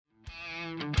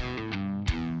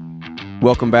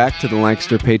Welcome back to the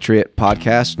Lancaster Patriot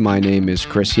Podcast. My name is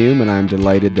Chris Hume, and I'm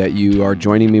delighted that you are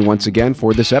joining me once again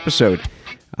for this episode.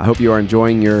 I hope you are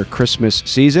enjoying your Christmas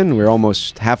season. We're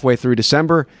almost halfway through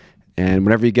December, and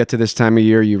whenever you get to this time of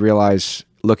year, you realize,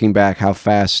 looking back, how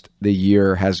fast the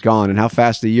year has gone and how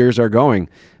fast the years are going.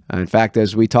 In fact,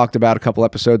 as we talked about a couple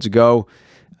episodes ago,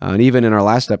 and even in our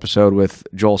last episode with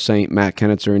Joel Saint, Matt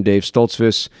Kennitzer, and Dave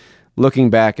Stoltzfus, looking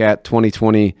back at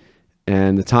 2020,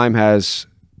 and the time has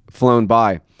flown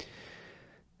by.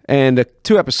 And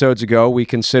 2 episodes ago, we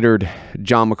considered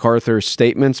John MacArthur's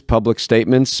statements,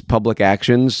 public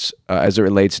actions as it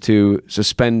relates to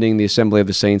suspending the Assembly of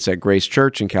the Saints at Grace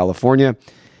Church in California.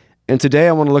 And today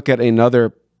I want to look at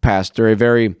another pastor, a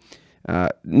very,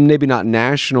 maybe not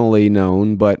nationally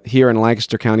known, but here in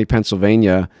Lancaster County,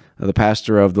 Pennsylvania, the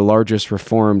pastor of the largest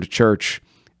Reformed church,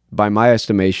 by my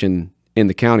estimation, in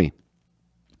the county.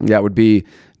 That would be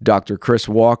Dr. Chris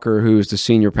Walker, who is the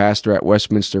senior pastor at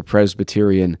Westminster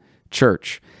Presbyterian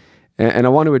Church. And I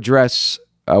want to address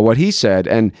what he said.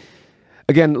 And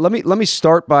again, let me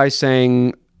start by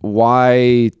saying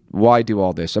why do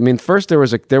all this? I mean, first there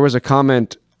was a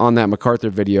comment on that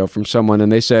MacArthur video from someone,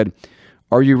 and they said,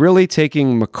 "Are you really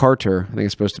taking MacArthur?" I think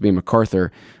it's supposed to be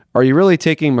MacArthur. "Are you really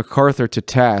taking MacArthur to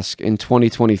task in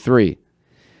 2023?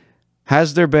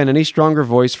 Has there been any stronger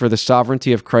voice for the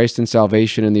sovereignty of Christ and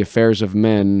salvation in the affairs of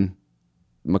men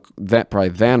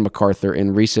than MacArthur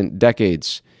in recent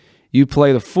decades? You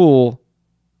play the fool,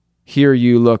 here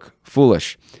you look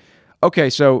foolish." Okay,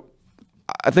 so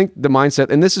I think the mindset,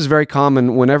 and this is very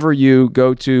common whenever you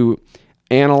go to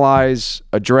analyze,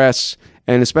 address,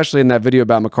 and especially in that video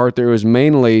about MacArthur, it was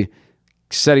mainly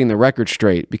setting the record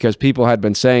straight because people had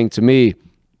been saying to me,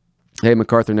 "Hey,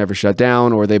 MacArthur never shut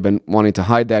down," or they've been wanting to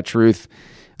hide that truth.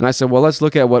 And I said, well, let's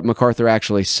look at what MacArthur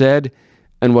actually said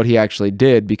and what he actually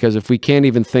did, because if we can't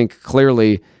even think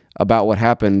clearly about what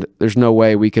happened, there's no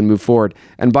way we can move forward.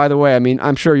 And by the way, I mean,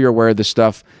 I'm sure you're aware of this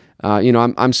stuff.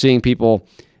 I'm seeing people,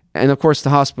 and of course the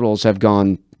hospitals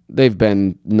they've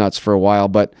been nuts for a while,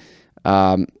 but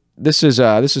this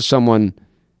is someone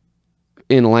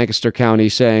in Lancaster County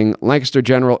saying, "Lancaster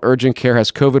General Urgent Care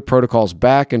has COVID protocols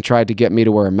back and tried to get me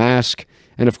to wear a mask.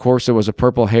 And of course, it was a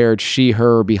purple-haired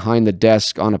she/her behind the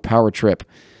desk on a power trip.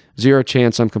 Zero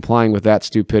chance I'm complying with that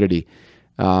stupidity."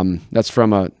 That's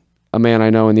from a man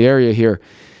I know in the area here.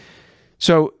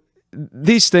 So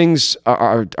these things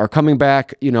are coming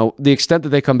back. You know, the extent that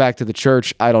they come back to the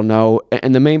church, I don't know.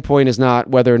 And the main point is not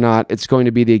whether or not it's going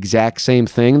to be the exact same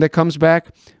thing that comes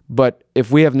back, but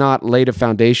if we have not laid a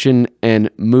foundation and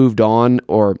moved on,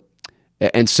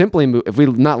 if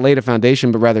we've not laid a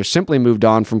foundation, but rather simply moved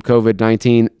on from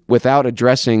COVID-19 without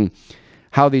addressing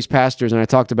how these pastors, and I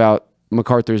talked about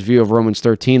MacArthur's view of Romans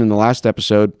 13 in the last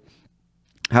episode,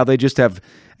 how they just have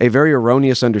a very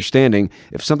erroneous understanding.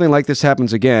 If something like this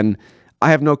happens again,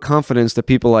 I have no confidence that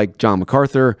people like John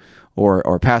MacArthur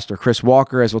or Pastor Chris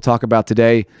Walker, as we'll talk about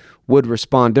today, would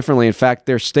respond differently. In fact,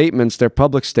 their statements, their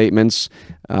public statements,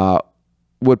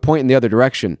 would point in the other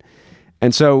direction.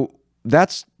 And so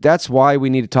that's why we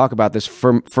need to talk about this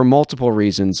for multiple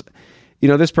reasons. You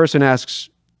know, this person asks,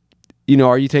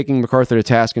 are you taking MacArthur to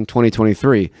task in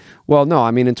 2023? Well, no,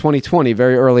 I mean, in 2020,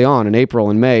 very early on, in April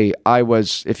and May, I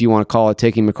was, if you want to call it,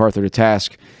 taking MacArthur to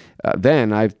task.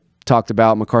 Then I talked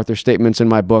about MacArthur's statements in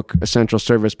my book, Essential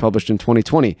Service, published in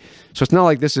 2020. So it's not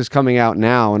like this is coming out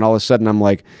now, and all of a sudden I'm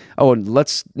like, oh,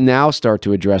 let's now start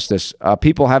to address this.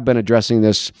 People have been addressing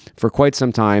this for quite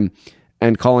some time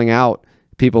and calling out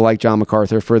people like John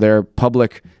MacArthur for their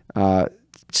public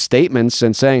statements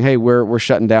and saying, hey, we're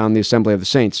shutting down the Assembly of the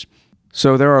Saints.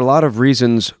 So there are a lot of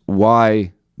reasons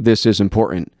why this is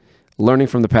important. Learning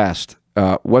from the past,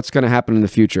 what's going to happen in the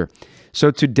future.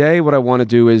 So today what I want to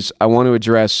do is I want to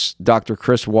address Dr.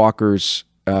 Chris Walker's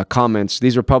comments.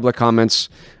 These are public comments,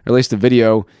 or at least the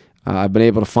video. I've been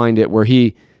able to find it where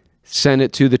he sent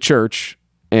it to the church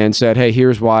and said, hey,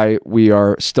 here's why we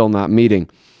are still not meeting.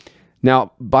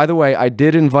 Now, by the way, I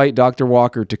did invite Dr.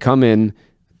 Walker to come in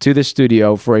to the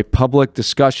studio for a public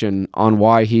discussion on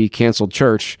why he canceled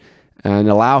church and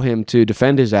allow him to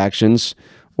defend his actions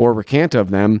or recant of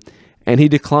them, and he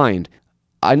declined.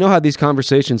 I know how these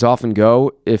conversations often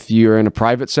go if you're in a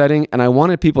private setting, and I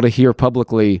wanted people to hear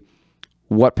publicly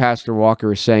what Pastor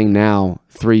Walker is saying now,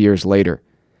 3 years later.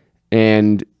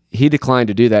 And he declined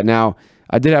to do that. Now,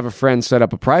 I did have a friend set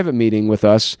up a private meeting with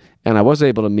us, and I was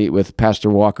able to meet with Pastor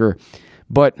Walker,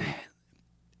 but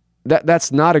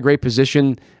that's not a great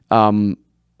position.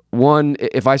 One,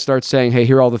 if I start saying, hey,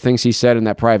 here are all the things he said in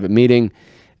that private meeting,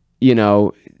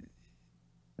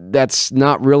 that's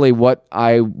not really what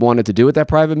I wanted to do at that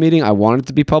private meeting. I wanted it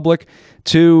to be public.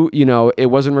 Two, it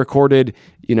wasn't recorded.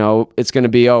 It's going to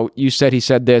be, oh, you said he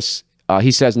said this.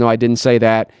 He says, no, I didn't say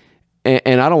that.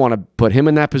 And I don't want to put him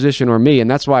in that position or me. And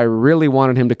that's why I really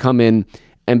wanted him to come in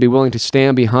and be willing to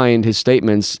stand behind his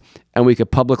statements, and we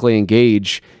could publicly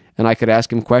engage, and I could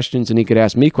ask him questions and he could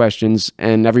ask me questions,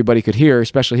 and everybody could hear,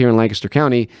 especially here in Lancaster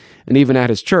County and even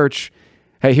at his church,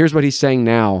 hey, here's what he's saying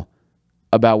now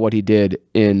about what he did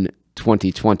in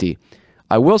 2020.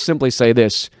 I will simply say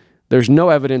this: there's no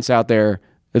evidence out there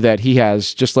that he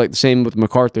has, just like the same with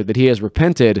MacArthur, that he has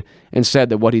repented and said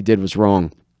that what he did was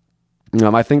wrong.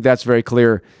 I think that's very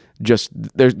clear. Just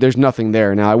there's nothing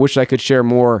there. Now, I wish I could share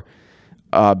more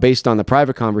based on the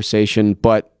private conversation,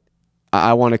 but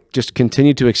I want to just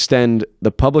continue to extend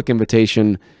the public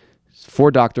invitation for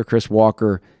Dr. Chris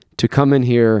Walker to come in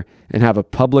here and have a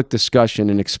public discussion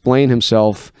and explain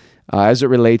himself as it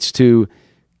relates to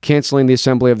canceling the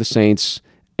Assembly of the Saints,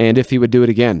 and if he would do it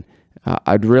again.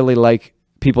 I'd really like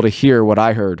people to hear what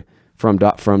I heard from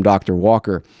Dr.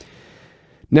 Walker.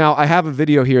 Now, I have a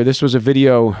video here. This was a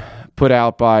video put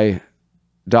out by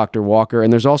Dr. Walker,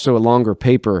 and there's also a longer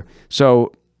paper.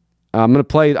 So I'm going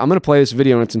to play this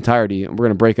video in its entirety, and we're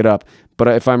going to break it up. But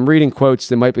if I'm reading quotes,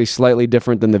 they might be slightly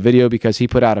different than the video because he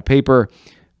put out a paper,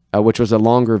 which was a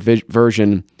longer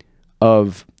version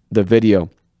of the video.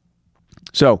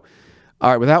 So, all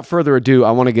right, without further ado,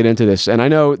 I want to get into this. And I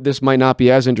know this might not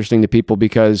be as interesting to people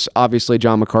because obviously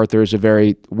John MacArthur is a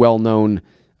very well-known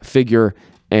figure,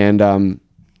 and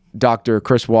Dr.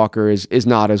 Chris Walker is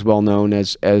not as well-known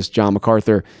as John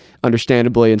MacArthur,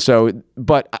 understandably. And so,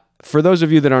 but for those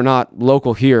of you that are not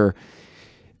local here,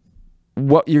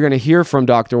 what you're going to hear from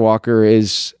Dr. Walker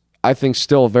is, I think,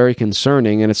 still very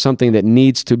concerning, and it's something that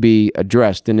needs to be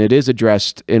addressed. And it is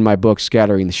addressed in my book,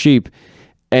 Scattering the Sheep.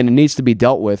 And it needs to be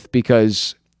dealt with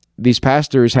because these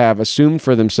pastors have assumed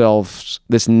for themselves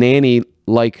this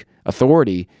nanny-like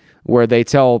authority where they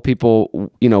tell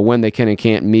people, when they can and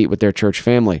can't meet with their church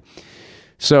family.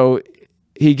 So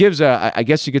he gives I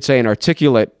guess you could say, an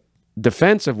articulate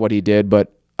defense of what he did,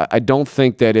 but I don't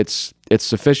think that it's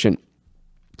sufficient.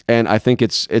 And I think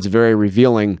it's very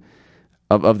revealing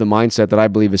of the mindset that I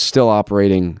believe is still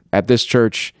operating at this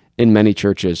church, in many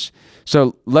churches.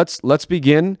 So let's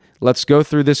begin. Let's go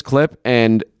through this clip,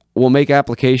 and we'll make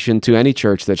application to any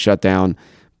church that's shut down,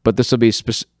 but this will be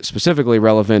specifically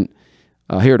relevant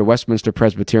here to Westminster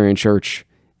Presbyterian Church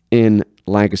in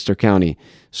Lancaster County.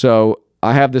 So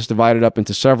I have this divided up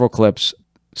into several clips.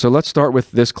 So let's start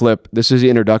with this clip. This is the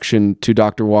introduction to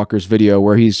Dr. Walker's video,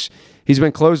 where he's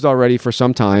been closed already for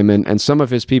some time, and some of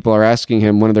his people are asking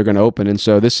him when they're going to open. And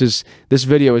so this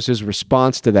video is his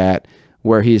response to that,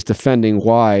 where he's defending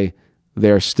why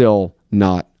they're still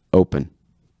not open.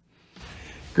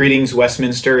 Greetings,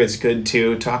 Westminster. It's good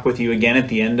to talk with you again at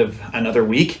the end of another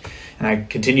week. And I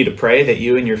continue to pray that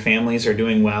you and your families are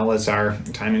doing well as our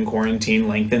time in quarantine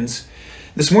lengthens.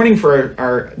 This morning for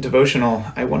our devotional,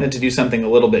 I wanted to do something a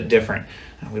little bit different.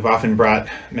 We've often brought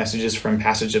messages from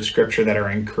passages of Scripture that are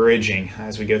encouraging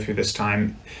as we go through this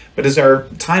time. But as our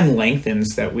time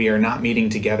lengthens that we are not meeting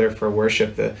together for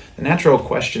worship, the natural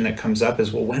question that comes up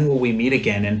is, well, when will we meet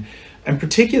again? And I'm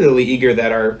particularly eager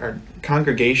that our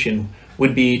congregation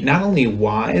would be not only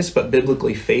wise, but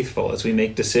biblically faithful as we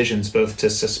make decisions both to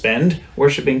suspend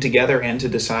worshiping together and to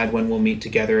decide when we'll meet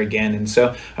together again. And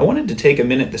so I wanted to take a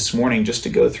minute this morning just to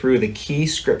go through the key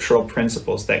scriptural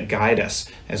principles that guide us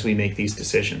as we make these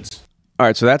decisions. All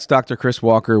right, so that's Dr. Chris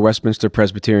Walker, Westminster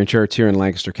Presbyterian Church here in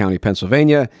Lancaster County,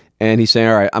 Pennsylvania. And he's saying,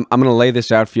 all right, I'm going to lay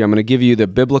this out for you. I'm going to give you the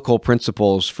biblical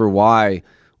principles for why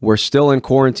we're still in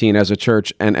quarantine as a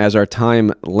church, and as our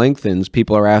time lengthens,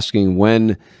 people are asking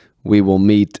when we will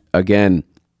meet again.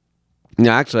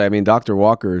 Now, actually, I mean, Dr.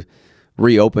 Walker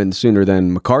reopened sooner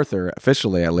than MacArthur,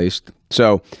 officially at least.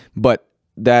 So, but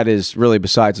that is really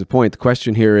besides the point. The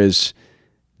question here is,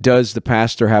 does the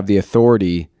pastor have the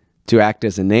authority to act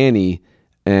as a nanny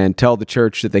and tell the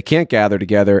church that they can't gather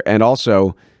together? And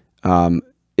also,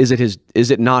 is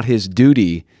it not his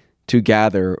duty to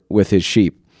gather with his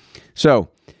sheep? So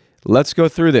let's go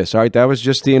through this. All right, that was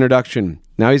just the introduction.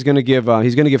 Now he's going to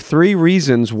give 3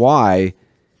 reasons why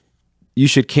you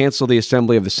should cancel the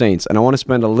Assembly of the Saints. And I want to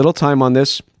spend a little time on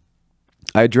this.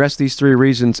 I address these 3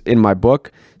 reasons in my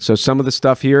book. So some of the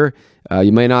stuff here,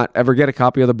 you may not ever get a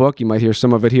copy of the book. You might hear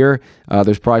some of it here.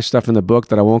 There's probably stuff in the book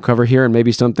that I won't cover here, and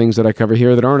maybe some things that I cover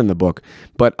here that aren't in the book.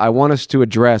 But I want us to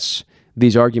address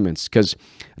these arguments because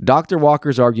Dr.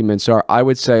 Walker's arguments are, I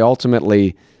would say,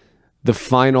 ultimately the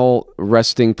final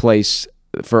resting place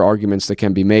for arguments that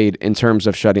can be made in terms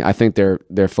of shutting. I think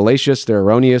they're fallacious, they're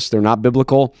erroneous, they're not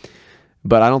biblical.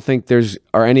 but I don't think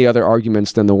are any other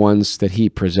arguments than the ones that he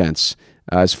presents,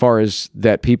 as far as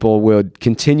that people would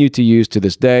continue to use to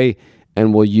this day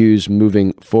and will use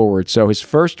moving forward. So his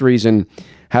first reason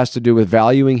has to do with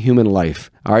valuing human life.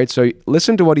 All right, so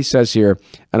listen to what he says here,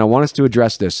 and I want us to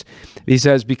address this. He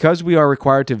says, because we are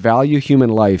required to value human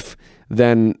life,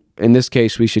 then in this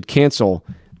case, we should cancel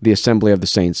the assembly of the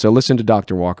saints. So listen to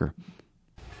Dr. Walker.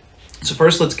 So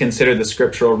first, let's consider the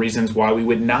scriptural reasons why we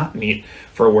would not meet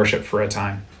for worship for a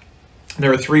time.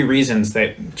 There are three reasons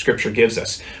that Scripture gives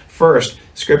us. First,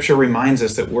 Scripture reminds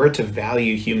us that we're to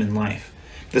value human life.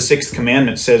 The sixth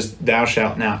commandment says, thou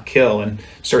shalt not kill, and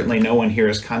certainly no one here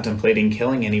is contemplating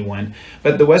killing anyone.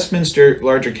 But the Westminster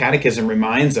Larger Catechism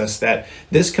reminds us that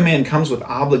this command comes with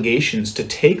obligations to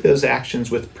take those actions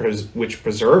which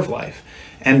preserve life,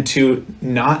 and to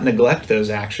not neglect those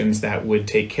actions that would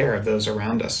take care of those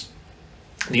around us.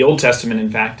 The Old Testament, in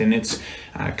fact, in its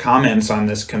comments on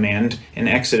this command in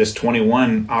Exodus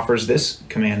 21, offers this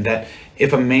command that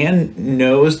if a man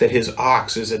knows that his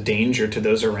ox is a danger to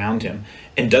those around him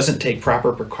and doesn't take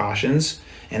proper precautions,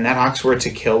 and that ox were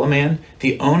to kill a man,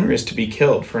 the owner is to be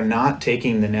killed for not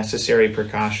taking the necessary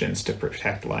precautions to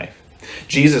protect life.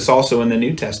 Jesus also in the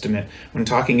New Testament, when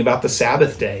talking about the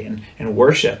Sabbath day and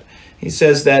worship, he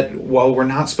says that while we're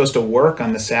not supposed to work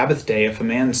on the Sabbath day, if a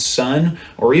man's son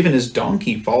or even his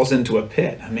donkey falls into a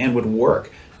pit, a man would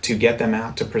work to get them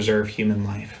out to preserve human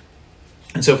life.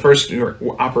 And so first, we're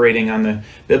operating on the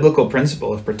biblical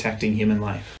principle of protecting human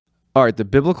life. All right, the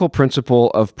biblical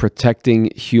principle of protecting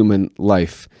human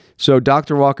life. So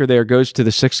Dr. Walker there goes to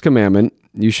the sixth commandment,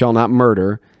 you shall not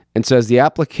murder, and says the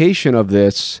application of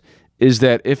this is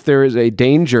that if there is a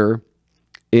danger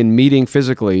in meeting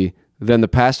physically, then the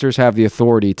pastors have the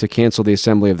authority to cancel the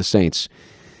assembly of the saints.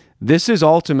 This is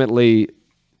ultimately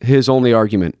his only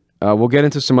argument. We'll get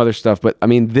into some other stuff, but I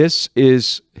mean, this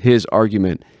is his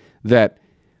argument that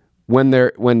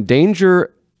when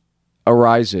danger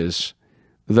arises,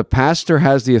 the pastor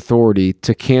has the authority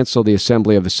to cancel the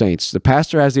assembly of the saints. The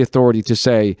pastor has the authority to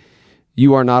say,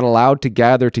 you are not allowed to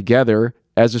gather together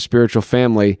as a spiritual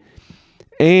family,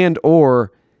 and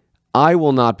or I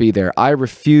will not be there. I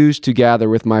refuse to gather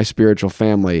with my spiritual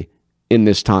family in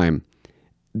this time.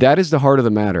 That is the heart of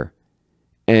the matter.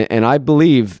 And I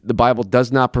believe the Bible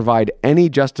does not provide any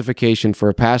justification for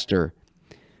a pastor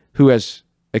who has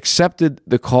accepted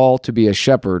the call to be a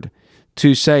shepherd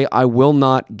to say, I will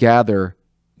not gather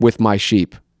with my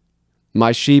sheep.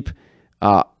 My sheep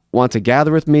want to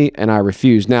gather with me, and I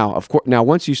refuse. Now, of course,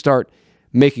 once you start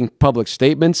making public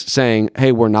statements saying,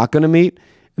 hey, we're not going to meet,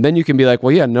 and then you can be like,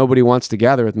 well, yeah, nobody wants to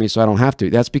gather with me, so I don't have to.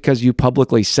 That's because you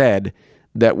publicly said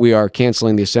that we are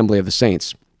canceling the assembly of the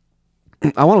saints.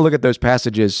 I want to look at those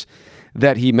passages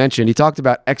that he mentioned. He talked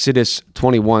about Exodus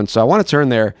 21, so I want to turn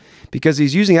there because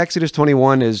he's using Exodus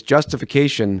 21 as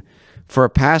justification for a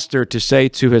pastor to say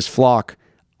to his flock,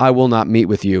 I will not meet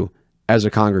with you as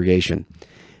a congregation.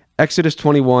 Exodus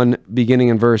 21, beginning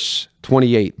in verse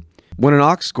 28. When an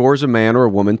ox gores a man or a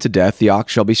woman to death, the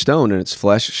ox shall be stoned, and its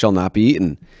flesh shall not be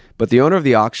eaten. But the owner of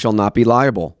the ox shall not be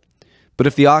liable. But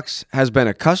if the ox has been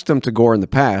accustomed to gore in the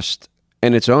past,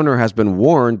 and its owner has been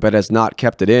warned but has not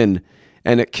kept it in,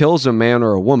 and it kills a man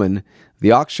or a woman,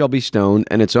 the ox shall be stoned,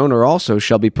 and its owner also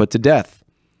shall be put to death.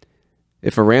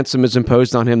 If a ransom is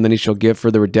imposed on him, then he shall give for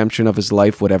the redemption of his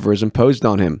life whatever is imposed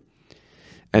on him.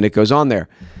 And it goes on there.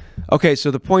 Okay,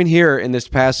 so the point here in this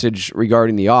passage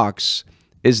regarding the ox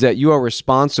is that you are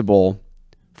responsible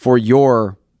for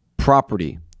your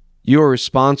property. You are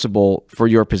responsible for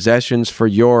your possessions, for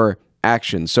your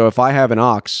actions. So if I have an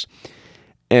ox,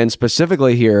 and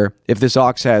specifically here, if this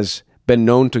ox has been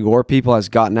known to gore people, has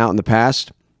gotten out in the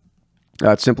past,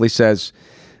 it simply says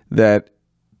that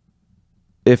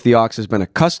if the ox has been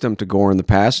accustomed to gore in the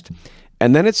past,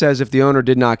 and then it says if the owner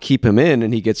did not keep him in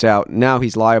and he gets out, now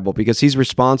he's liable because he's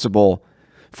responsible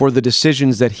for the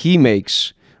decisions that he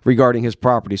makes regarding his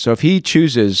property. So if he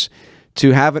chooses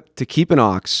to keep an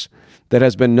ox that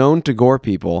has been known to gore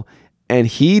people, and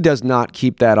he does not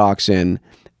keep that ox in,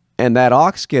 and that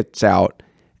ox gets out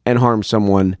and harms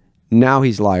someone, now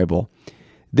he's liable.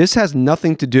 This has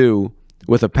nothing to do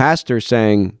with a pastor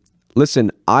saying,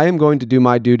 listen, I am going to do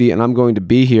my duty and I'm going to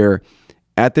be here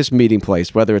at this meeting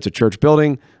place, whether it's a church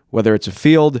building, whether it's a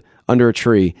field, under a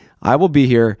tree. I will be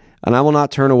here and I will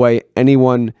not turn away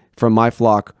anyone from my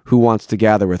flock who wants to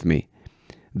gather with me.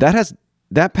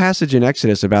 That passage in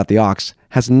Exodus about the ox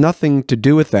has nothing to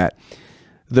do with that.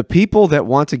 The people that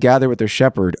want to gather with their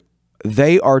shepherd,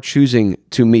 they are choosing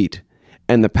to meet.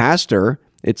 And the pastor,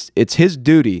 it's his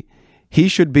duty. He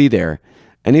should be there.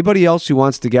 Anybody else who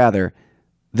wants to gather,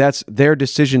 that's their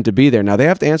decision to be there. Now, they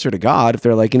have to answer to God. If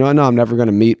they're like, no, I'm never going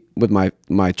to meet with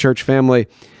my church family,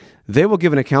 they will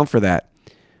give an account for that.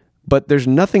 But there's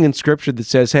nothing in Scripture that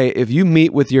says, hey, if you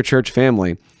meet with your church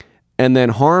family and then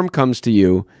harm comes to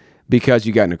you because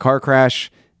you got in a car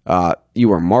crash, you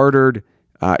were martyred,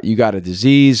 you got a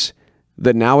disease,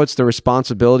 that now it's the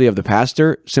responsibility of the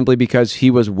pastor simply because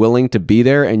he was willing to be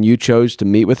there and you chose to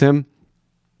meet with him.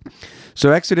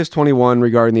 So Exodus 21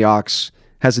 regarding the ox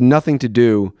has nothing to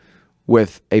do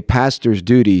with a pastor's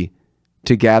duty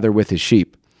to gather with his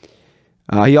sheep.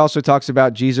 He also talks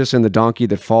about Jesus and the donkey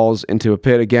that falls into a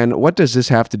pit. Again, what does this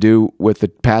have to do with the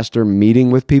pastor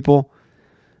meeting with people?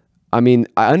 I mean,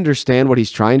 I understand what he's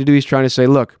trying to do. He's trying to say,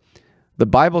 look, the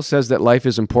Bible says that life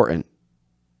is important.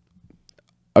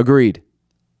 Agreed.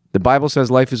 The Bible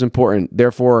says life is important.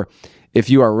 Therefore, if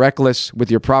you are reckless with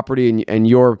your property and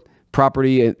your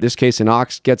property, in this case an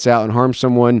ox, gets out and harms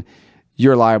someone,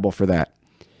 you're liable for that.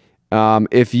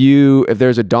 If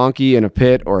there's a donkey in a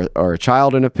pit or a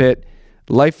child in a pit,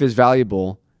 life is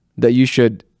valuable, that you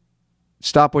should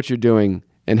stop what you're doing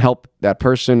and help that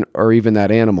person or even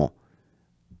that animal.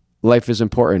 Life is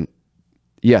important.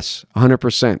 Yes,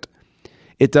 100%.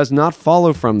 It does not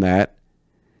follow from that,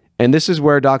 and this is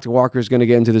where Dr. Walker is going to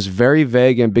get into this very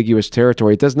vague, ambiguous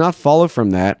territory. It does not follow from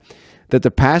that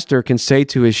the pastor can say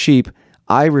to his sheep,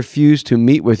 I refuse to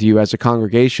meet with you as a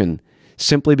congregation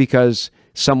simply because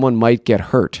someone might get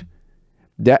hurt.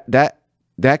 That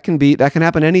can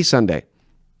happen any Sunday.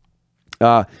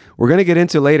 We're going to get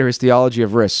into later his theology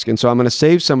of risk, and so I'm going to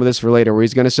save some of this for later, where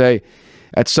he's going to say,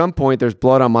 at some point there's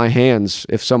blood on my hands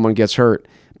if someone gets hurt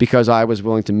because I was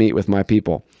willing to meet with my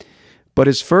people. But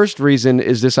his first reason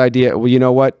is this idea, well, you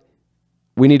know what?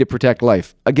 We need to protect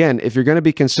life. Again, if you're going to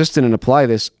be consistent and apply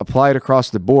this, apply it across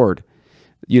the board.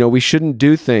 We shouldn't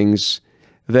do things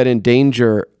that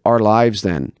endanger our lives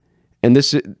then.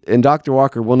 And Dr.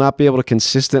 Walker will not be able to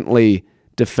consistently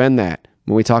defend that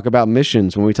when we talk about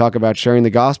missions, when we talk about sharing the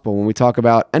gospel, when we talk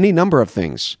about any number of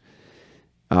things,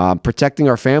 protecting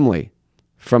our family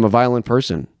from a violent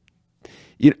person.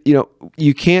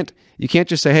 You can't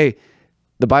just say, hey,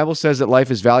 the Bible says that life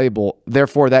is valuable,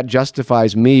 therefore that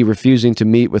justifies me refusing to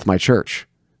meet with my church.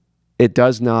 It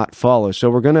does not follow. So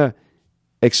we're going to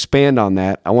expand on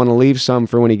that. I want to leave some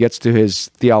for when he gets to his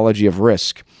theology of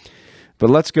risk. But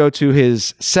let's go to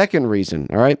his second reason,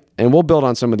 all right? And we'll build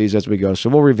on some of these as we go, so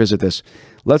we'll revisit this.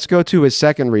 Let's go to his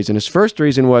second reason. His first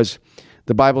reason was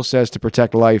the Bible says to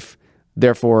protect life,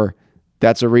 therefore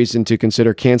that's a reason to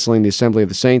consider canceling the assembly of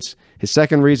the saints. His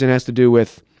second reason has to do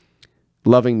with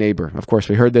loving neighbor. Of course,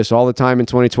 we heard this all the time in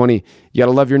 2020. You got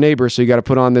to love your neighbor, so you got to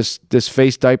put on this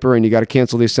face diaper and you got to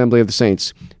cancel the assembly of the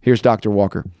saints. Here's Dr.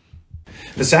 Walker.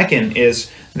 The second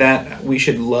is that we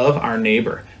should love our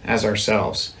neighbor as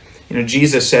ourselves.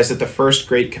 Jesus says that the first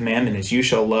great commandment is, you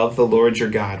shall love the Lord your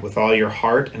God with all your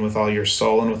heart and with all your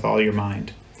soul and with all your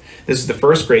mind. This is the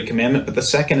first great commandment, but the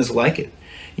second is like it.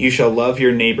 You shall love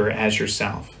your neighbor as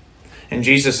yourself. And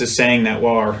Jesus is saying that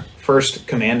while our first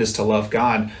command is to love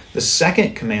God, the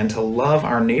second command to love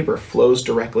our neighbor flows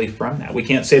directly from that. We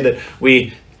can't say that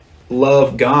we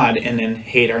love God and then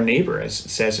hate our neighbor, as it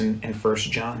says in 1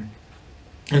 John.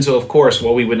 And so, of course,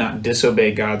 while we would not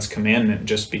disobey God's commandment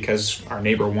just because our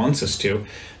neighbor wants us to,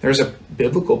 there's a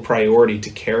biblical priority to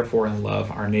care for and love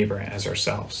our neighbor as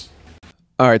ourselves.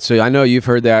 All right, so I know you've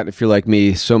heard that, if you're like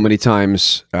me, so many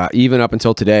times, even up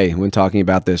until today when talking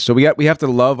about this. So we have to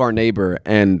love our neighbor,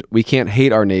 and we can't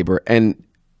hate our neighbor. And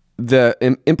the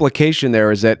implication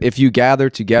there is that if you gather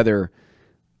together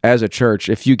as a church,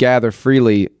 if you gather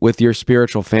freely with your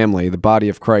spiritual family, the body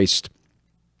of Christ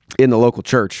in the local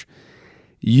church,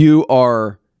 you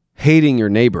are hating your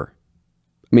neighbor.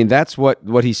 I mean, that's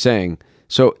what he's saying.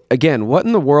 So again, what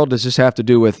in the world does this have to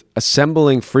do with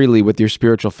assembling freely with your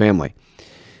spiritual family?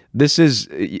 This is,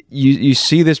 you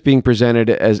see this being presented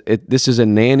as, this is a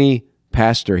nanny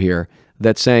pastor here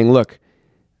that's saying, look,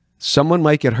 someone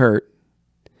might get hurt.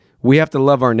 We have to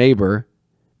love our neighbor.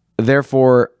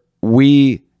 Therefore,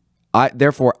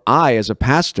 I as a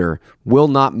pastor will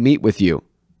not meet with you.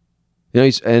 You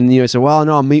say, well,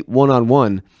 no, I'll meet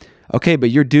one-on-one. Okay,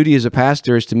 but your duty as a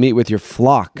pastor is to meet with your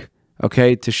flock,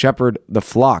 okay, to shepherd the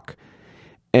flock.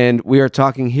 And we are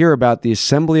talking here about the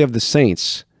assembly of the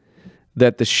saints,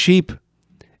 that the sheep,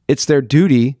 it's their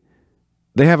duty.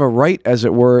 They have a right, as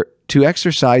it were, to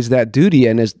exercise that duty.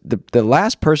 And as the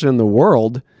last person in the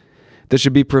world that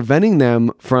should be preventing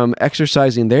them from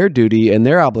exercising their duty and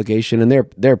their obligation and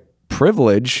their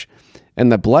privilege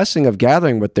and the blessing of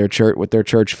gathering with their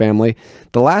church family,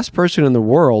 the last person in the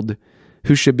world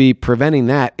who should be preventing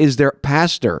that is their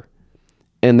pastor.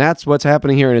 And that's what's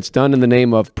happening here. And it's done in the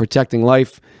name of protecting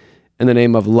life, in the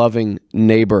name of loving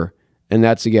neighbor. And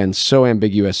that's, again, so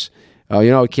ambiguous.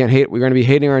 We can't hate. We're going to be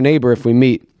hating our neighbor if we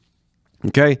meet.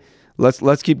 Okay,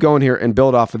 let's keep going here and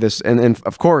build off of this. And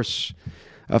of course,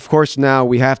 now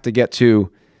we have to get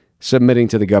to submitting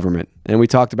to the government. And we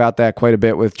talked about that quite a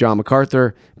bit with John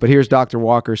MacArthur. But here's Dr.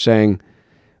 Walker saying,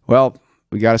 well,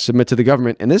 we got to submit to the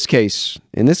government. In this case,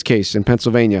 in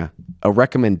Pennsylvania, a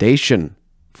recommendation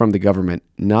from the government,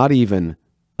 not even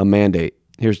a mandate.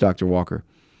 Here's Dr. Walker.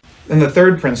 And the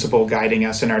third principle guiding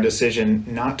us in our decision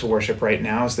not to worship right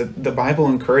now is that the Bible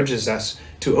encourages us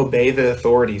to obey the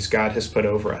authorities God has put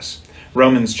over us.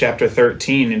 Romans chapter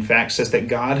 13, in fact, says that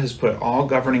God has put all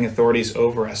governing authorities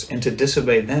over us, and to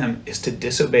disobey them is to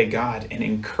disobey God and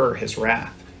incur his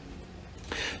wrath.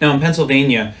 Now, in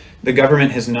Pennsylvania, the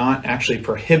government has not actually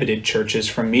prohibited churches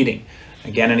from meeting.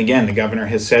 Again and again, the governor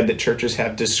has said that churches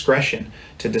have discretion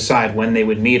to decide when they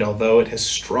would meet, although it has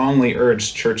strongly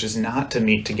urged churches not to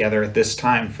meet together at this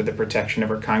time for the protection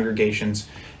of our congregations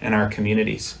and our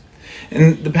communities.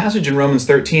 And the passage in Romans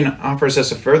 13 offers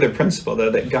us a further principle,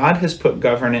 though, that God has put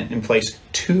government in place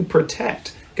to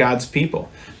protect God's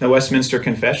people. The Westminster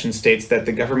Confession states that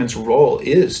the government's role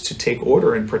is to take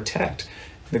order and protect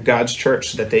God's church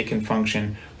so that they can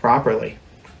function properly.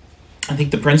 I think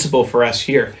the principle for us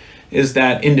here is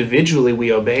that individually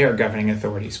we obey our governing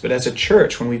authorities, but as a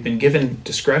church, when we've been given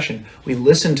discretion, we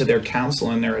listen to their counsel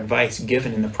and their advice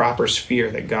given in the proper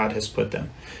sphere that God has put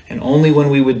them. And only when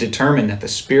we would determine that the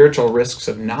spiritual risks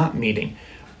of not meeting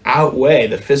outweigh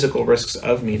the physical risks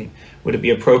of meeting would it be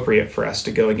appropriate for us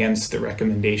to go against the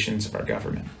recommendations of our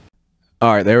government.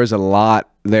 All right, there is a lot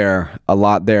there.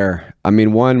 I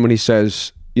mean, one, when he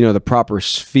says, the proper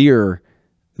sphere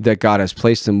that God has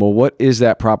placed him, well, what is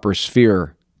that proper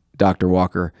sphere, Dr.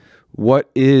 Walker?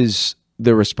 What is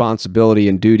the responsibility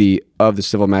and duty of the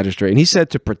civil magistrate? And he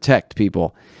said to protect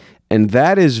people. And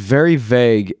that is very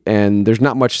vague, and there's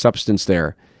not much substance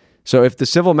there. So if the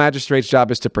civil magistrate's job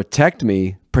is to protect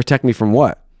me from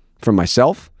what? From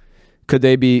myself? Could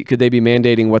they be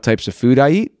mandating what types of food I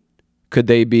eat? Could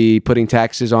they be putting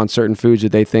taxes on certain foods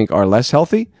that they think are less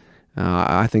healthy?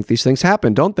 I think these things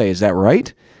happen, don't they? Is that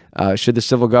right? Should the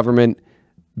civil government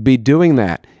be doing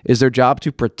that? Is their job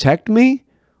to protect me,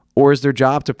 or is their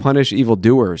job to punish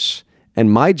evildoers?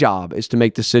 And my job is to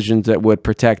make decisions that would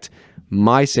protect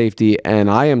my safety,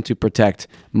 and I am to protect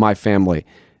my family.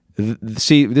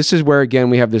 See, this is where, again,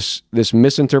 we have this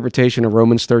misinterpretation of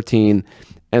Romans 13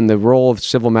 and the role of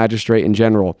civil magistrate in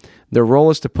general. Their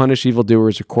role is to punish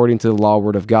evildoers according to the law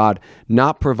word of God,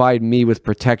 not provide me with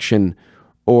protection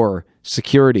or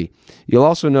security. You'll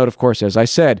also note, of course, as I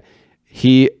said,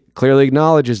 he clearly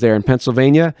acknowledges there in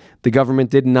Pennsylvania, the government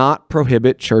did not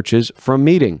prohibit churches from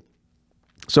meeting.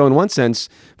 So in one sense,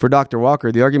 for Dr.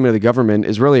 Walker, the argument of the government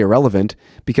is really irrelevant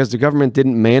because the government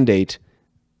didn't mandate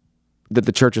that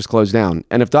the churches close down.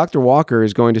 And if Dr. Walker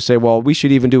is going to say, well, we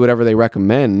should even do whatever they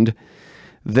recommend,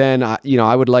 then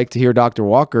I would like to hear Dr.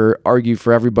 Walker argue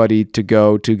for everybody to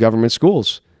go to government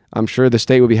schools. I'm sure the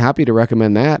state would be happy to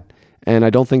recommend that. And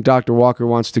I don't think Dr. Walker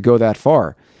wants to go that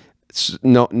far,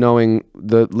 knowing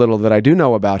the little that I do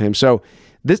know about him. So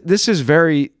this is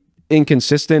very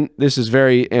inconsistent. This is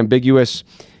very ambiguous.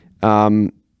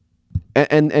 And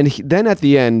then at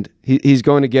the end, he's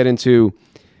going to get into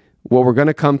what we're going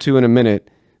to come to in a minute,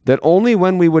 that only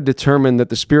when we would determine that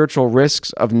the spiritual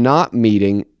risks of not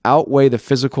meeting outweigh the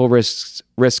physical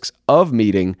risks of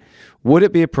meeting, would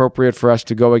it be appropriate for us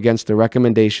to go against the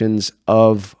recommendations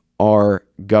of our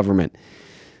government.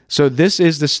 So this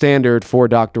is the standard for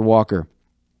Dr. Walker.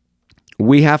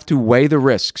 We have to weigh the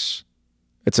risks.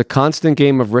 It's a constant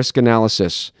game of risk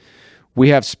analysis. We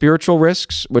have spiritual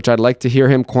risks, which I'd like to hear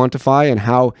him quantify, and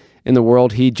how in the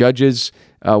world he judges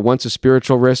once a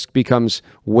spiritual risk becomes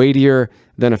weightier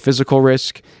than a physical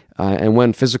risk, and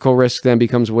when physical risk then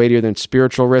becomes weightier than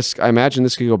spiritual risk. I imagine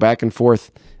this could go back and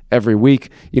forth every week.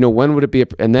 When would it be?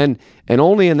 And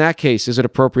only in that case is it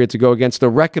appropriate to go against the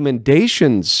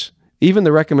recommendations, even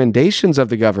the recommendations of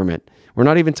the government. We're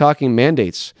not even talking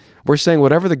mandates. We're saying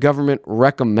whatever the government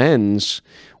recommends,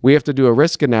 we have to do a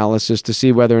risk analysis to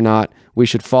see whether or not we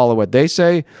should follow what they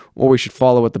say or we should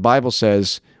follow what the Bible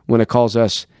says when it calls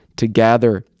us to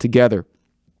gather together.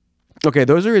 Okay,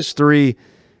 those are his three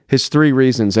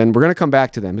reasons, and we're going to come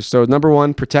back to them. So number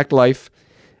one, protect life.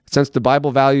 Since the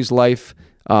Bible values life,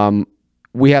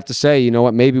 we have to say,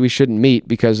 maybe we shouldn't meet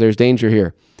because there's danger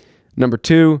here. Number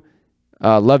two,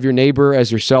 love your neighbor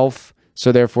as yourself.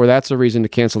 So therefore, that's a reason to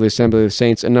cancel the assembly of the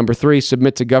saints. And number three,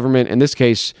 submit to government, in this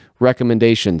case,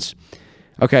 recommendations.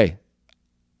 Okay,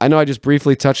 I know I just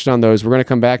briefly touched on those. We're going to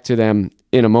come back to them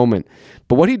in a moment.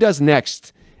 But what he does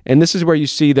next, and this is where you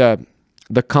see the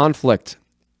conflict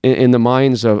in the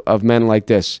minds of men like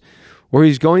this, where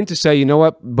he's going to say, you know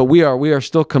what, but we are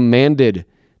still commanded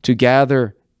to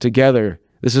gather together.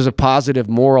 This is a positive,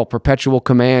 moral, perpetual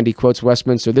command. He quotes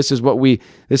Westminster. This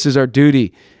is our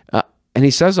duty. And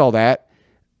he says all that,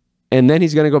 and then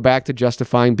he's going to go back to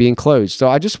justifying being closed. So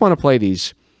I just want to play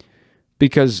these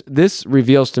because this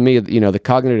reveals to me, the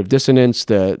cognitive dissonance,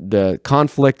 the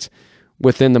conflict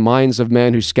within the minds of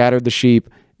men who scattered the sheep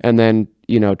and then,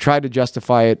 tried to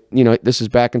justify it. This is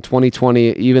back in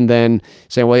 2020, even then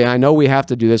saying, well, yeah, I know we have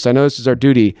to do this. I know this is our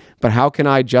duty, but how can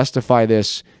I justify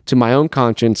this to my own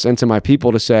conscience and to my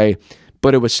people to say,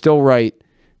 but it was still right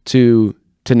to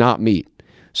not meet.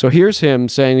 So here's him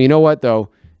saying, you know what, though,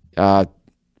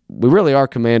 we really are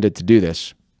commanded to do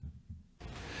this.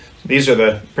 These are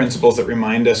the principles that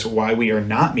remind us why we are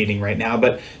not meeting right now,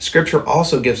 but Scripture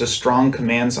also gives us strong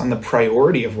commands on the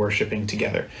priority of worshiping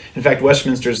together. In fact,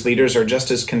 Westminster's leaders are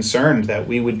just as concerned that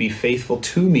we would be faithful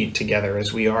to meet together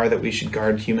as we are that we should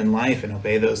guard human life and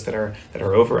obey those that are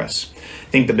over us. I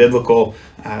think the biblical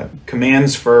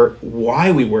commands for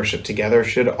why we worship together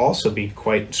should also be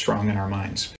quite strong in our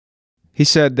minds. He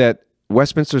said that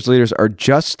Westminster's leaders are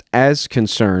just as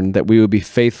concerned that we would be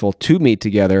faithful to meet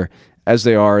together as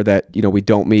they are that, we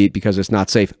don't meet because it's not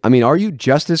safe. I mean, are you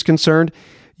just as concerned?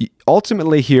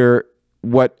 Ultimately here,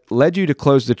 what led you to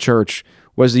close the church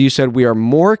was that you said we are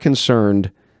more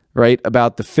concerned, right,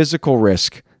 about the physical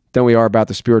risk than we are about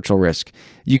the spiritual risk.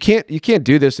 You can't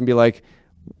do this and be like,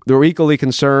 they're equally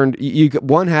concerned.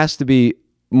 One has to be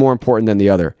more important than the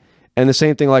other. And the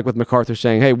same thing like with MacArthur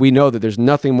saying, hey, we know that there's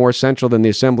nothing more essential than the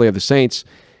assembly of the saints.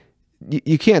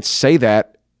 You can't say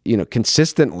that,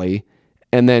 consistently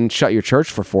and then shut your church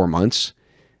for 4 months.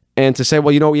 And to say,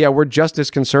 well, yeah, we're just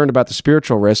as concerned about the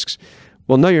spiritual risks.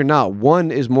 Well, no, you're not.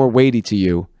 One is more weighty to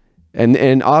you.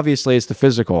 And obviously it's the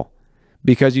physical,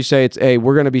 because you say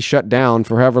we're going to be shut down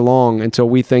for however long until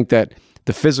we think that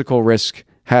the physical risk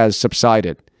has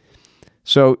subsided.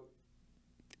 So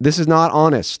this is not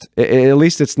honest. At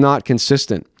least it's not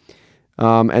consistent.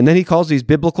 And then he calls these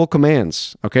biblical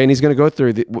commands, okay? And he's going to go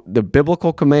through the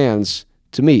biblical commands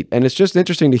to meet. And it's just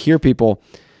interesting to hear people,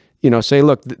 say,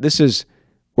 look,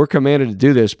 we're commanded to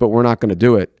do this, but we're not going to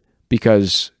do it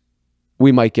because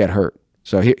we might get hurt.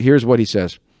 So here's what he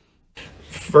says.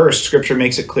 First, Scripture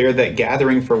makes it clear that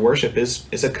gathering for worship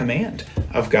is a command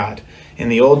of God. In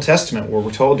the Old Testament, where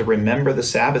we're told to remember the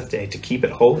Sabbath day, to keep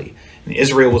it holy. And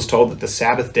Israel was told that the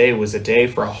Sabbath day was a day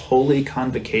for a holy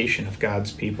convocation of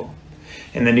God's people.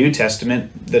 In the New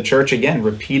Testament, the church again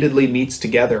repeatedly meets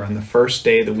together on the first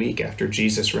day of the week after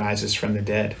Jesus rises from the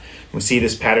dead. We see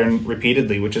this pattern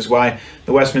repeatedly, which is why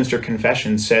the Westminster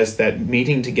Confession says that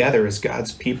meeting together as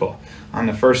God's people on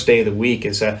the first day of the week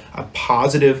is a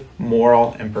positive,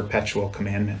 moral, and perpetual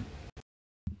commandment.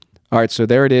 All right, so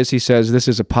there it is. He says this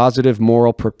is a positive,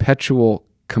 moral, perpetual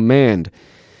command.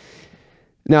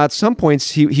 Now, at some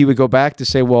points, he would go back to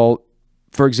say, well,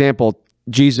 for example,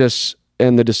 Jesus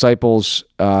and the disciples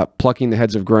plucking the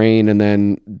heads of grain, and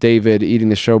then David eating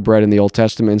the showbread in the Old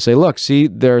Testament, and say, look, see,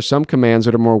 there are some commands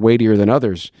that are more weightier than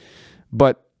others.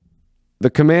 But the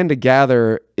command to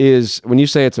gather is, when you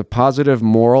say it's a positive,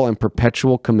 moral, and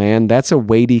perpetual command, that's a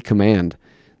weighty command.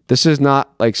 This is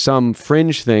not like some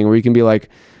fringe thing where you can be like,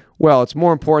 well, it's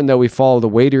more important that we follow the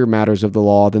weightier matters of the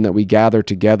law than that we gather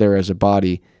together as a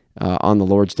body on the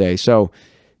Lord's Day. So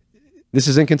this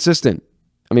is inconsistent.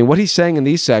 I mean, what he's saying in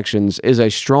these sections is a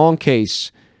strong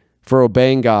case for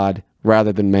obeying God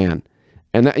rather than man.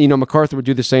 And that, MacArthur would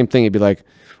do the same thing. He'd be like,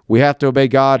 we have to obey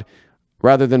God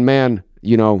rather than man,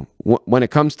 when it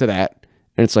comes to that.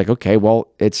 And it's like, okay, well,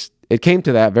 it came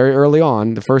to that very early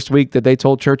on. The first week that they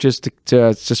told churches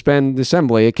to suspend the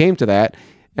assembly, it came to that,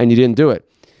 and you didn't do it.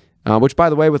 Which, by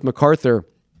the way, with MacArthur,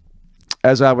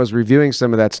 as I was reviewing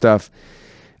some of that stuff,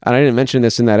 and I didn't mention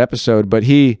this in that episode, but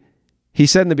he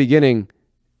said in the beginning,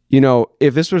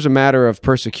 if this was a matter of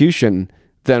persecution,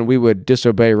 then we would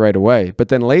disobey right away. But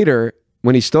then later,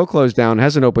 when he's still closed down,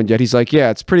 hasn't opened yet, he's like, yeah,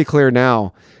 it's pretty clear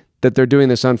now that they're doing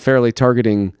this unfairly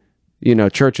targeting,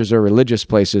 churches or religious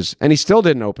places. And he still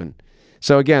didn't open.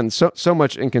 So again, so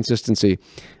much inconsistency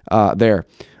there.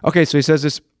 Okay, so he says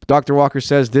this, Dr. Walker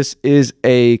says this is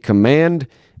a command,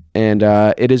 and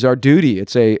it is our duty.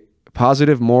 It's a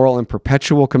positive, moral, and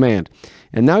perpetual command.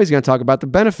 And now he's going to talk about the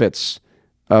benefits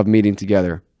of meeting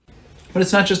together. But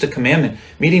it's not just a commandment.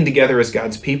 Meeting together as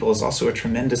God's people is also a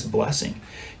tremendous blessing.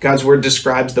 God's word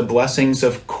describes the blessings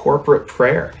of corporate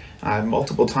prayer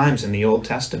multiple times in the Old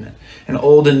Testament. In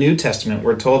Old and New Testament,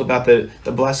 we're told about the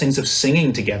blessings of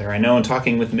singing together. I know in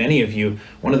talking with many of you,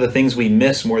 one of the things we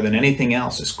miss more than anything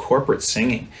else is corporate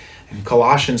singing. And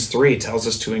Colossians 3 tells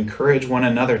us to encourage one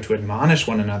another, to admonish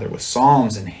one another with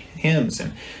psalms and hymns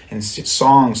and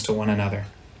songs to one another.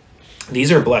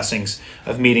 These are blessings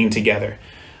of meeting together.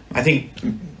 I think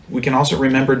we can also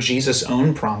remember Jesus'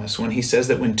 own promise when he says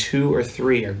that when 2 or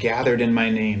 3 are gathered in my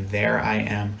name, there I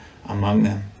am among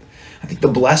them. I think the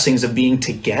blessings of being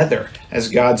together as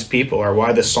God's people are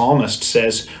why the psalmist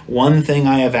says, "One thing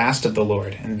I have asked of the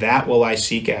Lord, and that will I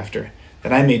seek after,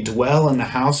 that I may dwell in the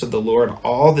house of the Lord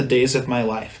all the days of my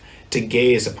life, to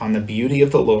gaze upon the beauty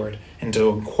of the Lord and to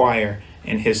inquire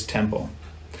in his temple."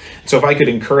 So if I could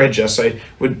encourage us, I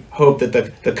would hope that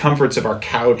the comforts of our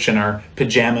couch and our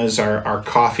pajamas, our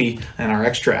coffee, and our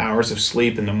extra hours of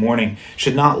sleep in the morning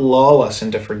should not lull us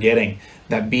into forgetting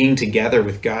that being together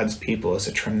with God's people is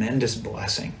a tremendous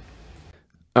blessing.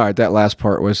 All right, that last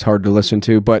part was hard to listen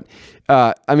to, but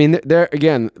I mean, there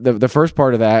again, the first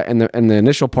part of that and the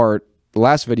initial part, the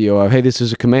last video of, hey, this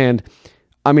is a command.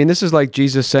 I mean, this is like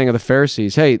Jesus saying of the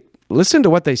Pharisees, hey, listen to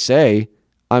what they say.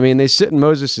 I mean, they sit in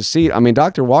Moses' seat. I mean,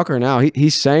 Dr. Walker now,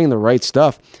 he's saying the right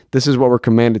stuff. This is what we're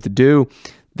commanded to do.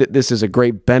 This is a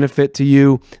great benefit to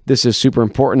you. This is super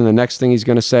important. And the next thing he's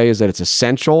going to say is that it's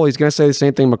essential. He's going to say the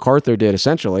same thing MacArthur did,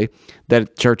 essentially,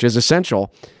 that church is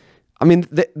essential. I mean,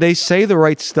 they say the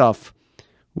right stuff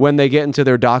when they get into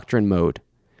their doctrine mode,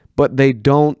 but they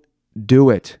don't do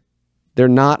it. They're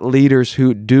not leaders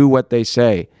who do what they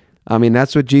say. I mean,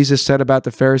 that's what Jesus said about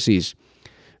the Pharisees.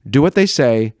 Do what they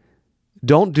say.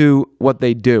 Don't do what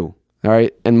they do. All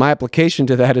right. And my application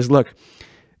to that is, look,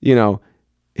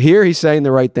 here he's saying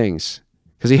the right things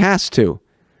because he has to,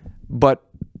 but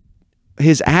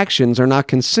his actions are not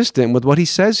consistent with what he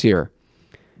says here.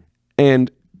 And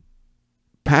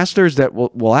pastors that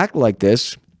will act like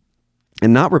this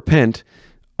and not repent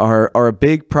are a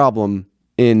big problem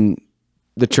in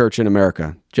the church in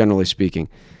America, generally speaking.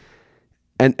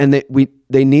 And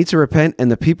they need to repent,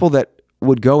 and the people that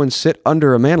would go and sit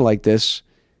under a man like this,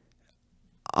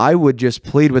 I would just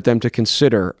plead with them to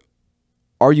consider,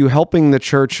 are you helping the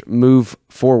church move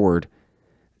forward?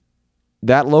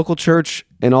 That local church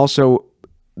and also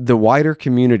the wider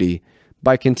community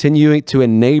by continuing to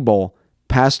enable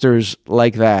pastors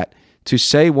like that to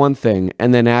say one thing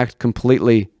and then act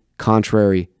completely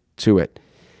contrary to it.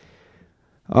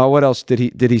 What else did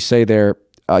he say there?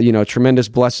 Tremendous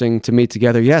blessing to meet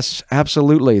together. Yes,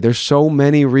 absolutely. There's so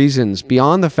many reasons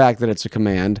beyond the fact that it's a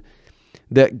command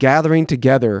that gathering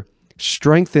together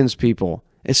strengthens people,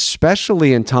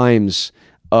 especially in times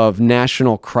of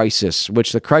national crisis,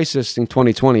 which the crisis in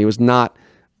 2020 was not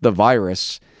the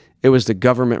virus. It was the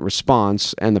government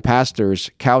response and the pastors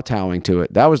kowtowing to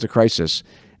it. That was the crisis.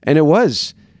 And it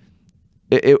was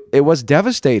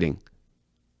devastating,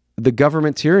 the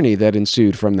government tyranny that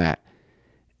ensued from that.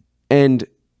 And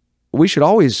we should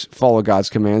always follow God's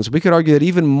commands. We could argue that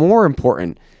even more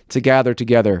important to gather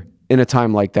together in a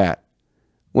time like that,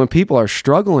 when people are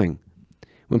struggling,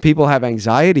 when people have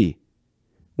anxiety,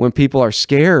 when people are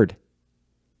scared.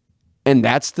 And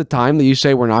that's the time that you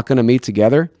say we're not going to meet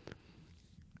together.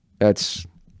 That's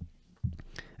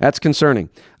concerning.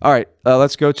 All right,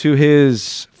 let's go to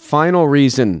his final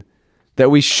reason that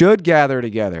we should gather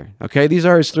together. Okay, these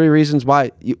are his 3 reasons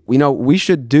why we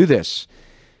should do this.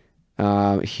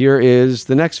 Here is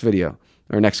the next video,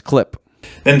 or next clip.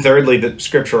 Then thirdly, the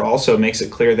scripture also makes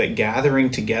it clear that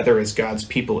gathering together as God's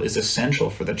people is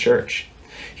essential for the church.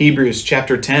 Hebrews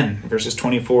chapter 10, verses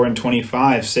 24 and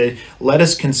 25 say, "Let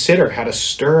us consider how to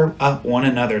stir up one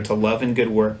another to love and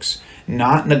good works,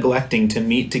 not neglecting to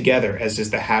meet together as is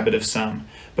the habit of some,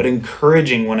 but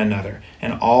encouraging one another,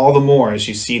 and all the more as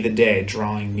you see the day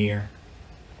drawing near."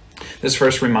 This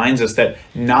verse reminds us that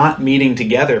not meeting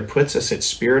together puts us at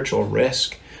spiritual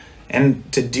risk. And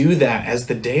to do that as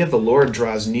the day of the Lord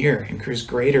draws near incurs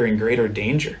greater and greater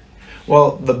danger.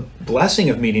 Well, the blessing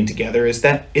of meeting together is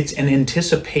that it's an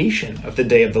anticipation of the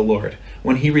day of the Lord,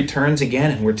 when he returns again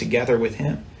and we're together with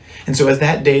him. And so as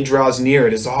that day draws near,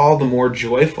 it is all the more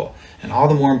joyful and all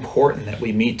the more important that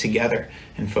we meet together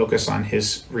and focus on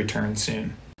his return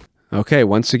soon. Okay,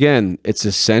 once again, it's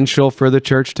essential for the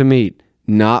church to meet.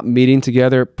 Not meeting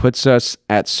together puts us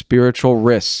at spiritual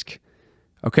risk.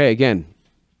 Okay, again,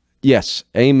 yes,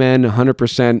 amen,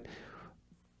 100%.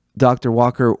 Dr.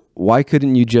 Walker, why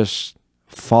couldn't you just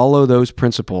follow those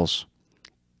principles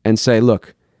and say,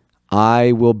 look,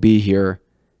 I will be here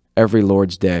every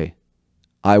Lord's Day.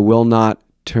 I will not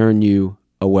turn you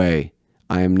away.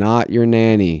 I am not your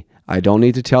nanny. I don't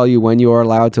need to tell you when you are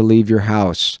allowed to leave your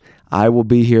house. I will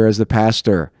be here as the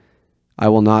pastor. I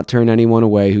will not turn anyone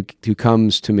away who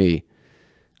comes to me.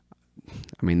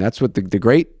 I mean, that's what the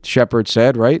great shepherd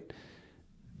said, right?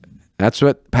 That's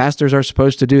what pastors are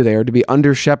supposed to do. They are to be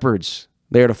under shepherds.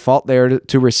 They are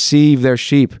to receive their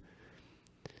sheep.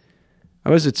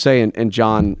 What does it say in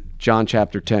John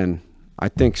chapter 10? I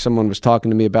think someone was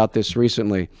talking to me about this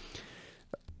recently.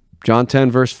 John 10,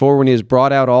 verse 4, when he has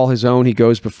brought out all his own, he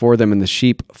goes before them, and the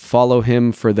sheep follow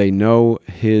him, for they know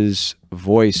his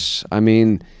voice. I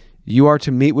mean, you are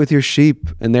to meet with your sheep,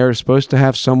 and they're supposed to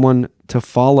have someone to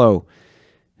follow.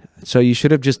 So you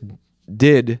should have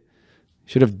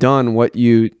done what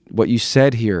you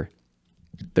said here,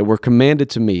 that we're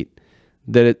commanded to meet,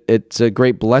 that it's a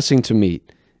great blessing to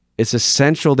meet. It's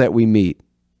essential that we meet.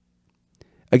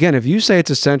 Again, if you say it's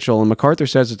essential and MacArthur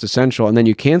says it's essential and then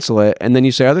you cancel it and then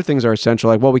you say other things are essential,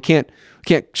 like, well, we can't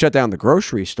shut down the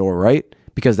grocery store, right?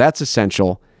 Because that's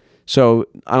essential. So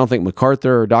I don't think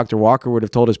MacArthur or Dr. Walker would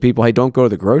have told his people, hey, don't go to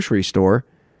the grocery store,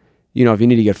 if you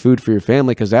need to get food for your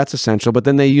family, because that's essential. But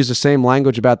then they use the same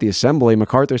language about the assembly.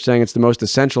 MacArthur's saying it's the most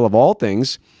essential of all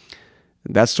things.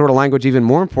 That's sort of language even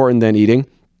more important than eating.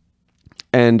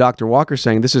 And Dr. Walker's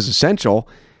saying this is essential,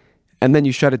 and then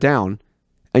you shut it down.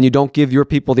 And you don't give your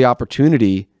people the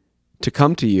opportunity to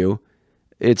come to you.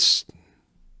 It's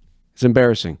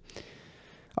embarrassing.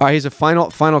 All right, here's a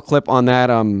final clip on that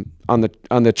on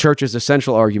the church's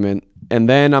essential argument, and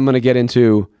then I'm going to get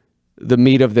into the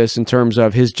meat of this in terms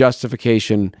of his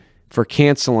justification for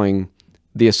canceling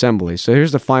the assembly. So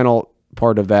here's the final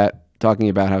part of that, talking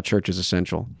about how church is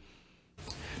essential.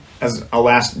 As a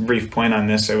last brief point on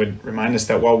this, I would remind us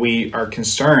that while we are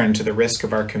concerned to the risk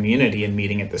of our community in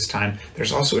meeting at this time,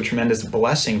 there's also a tremendous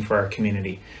blessing for our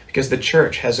community, because the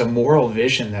church has a moral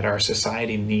vision that our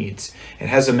society needs. It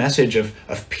has a message of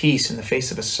peace in the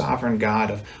face of a sovereign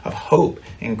God, of hope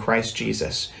in Christ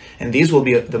Jesus. And these will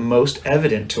be the most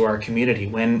evident to our community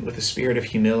when, with a spirit of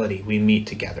humility, we meet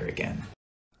together again.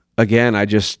 Again,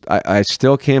 I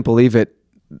still can't believe it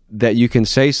that you can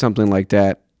say something like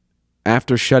that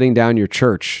after shutting down your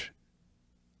church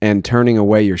and turning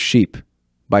away your sheep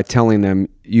by telling them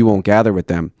you won't gather with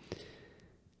them.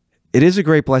 It is a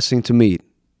great blessing to meet.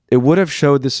 It would have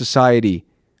showed the society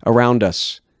around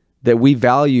us that we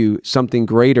value something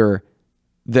greater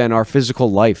than our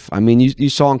physical life. I mean, you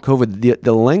saw in COVID,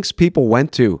 the lengths people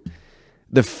went to,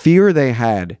 the fear they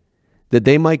had that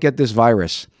they might get this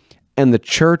virus, and the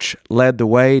church led the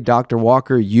way. Dr.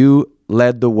 Walker, you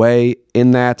led the way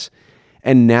in that.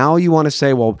 And now you want to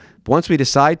say, well, once we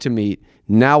decide to meet,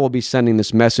 now we'll be sending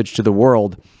this message to the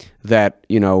world that,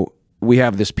 we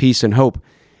have this peace and hope.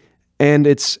 And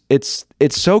it's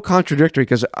so contradictory,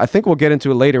 because I think we'll get into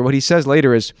it later. What he says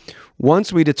later is,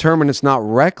 once we determine it's not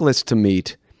reckless to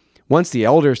meet, once the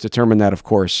elders determine that, of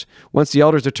course, once the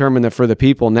elders determine that for the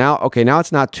people, now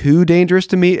it's not too dangerous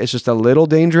to meet, it's just a little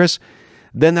dangerous,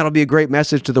 then that'll be a great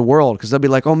message to the world, because they'll be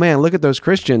like, oh man, look at those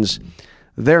Christians,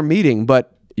 they're meeting.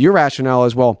 But your rationale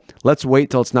is, well, let's wait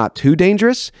till it's not too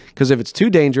dangerous, because if it's too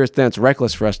dangerous, then it's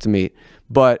reckless for us to meet.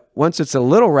 But once it's a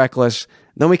little reckless,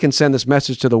 then we can send this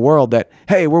message to the world that,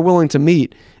 hey, we're willing to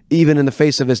meet even in the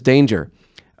face of this danger.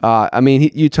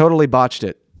 You totally botched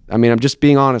it. I'm just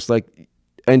being honest,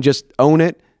 and just own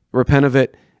it, repent of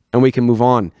it, and we can move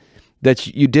on. That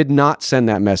you did not send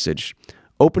that message.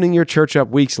 Opening your church up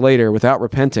weeks later without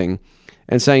repenting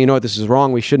and saying, this is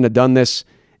wrong, we shouldn't have done this,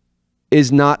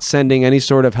 is not sending any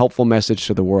sort of helpful message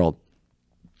to the world.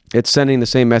 It's sending the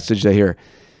same message they hear.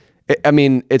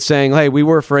 It's saying, hey, we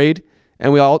were afraid,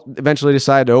 and we all eventually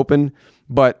decided to open,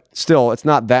 but still, it's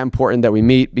not that important that we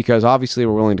meet, because obviously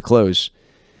we're willing to close.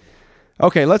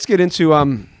 Okay, let's get into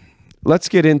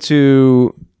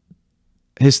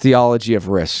his theology of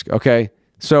risk, okay?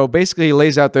 So basically, he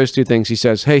lays out those two things. He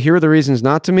says, hey, here are the reasons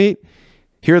not to meet,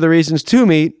 here are the reasons to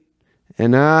meet,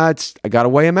 and I got to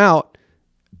weigh them out.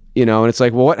 And it's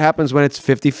like, well, what happens when it's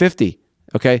 50-50?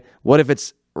 Okay, what if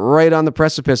it's right on the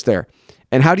precipice there?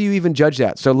 And how do you even judge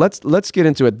that? So let's get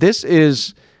into it. This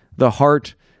is the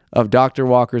heart of Dr.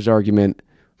 Walker's argument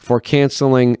for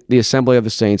canceling the Assembly of the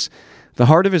Saints, the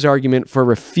heart of his argument for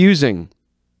refusing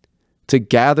to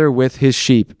gather with his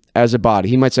sheep as a body.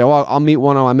 He might say, oh, I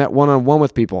met one-on-one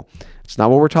with people. It's not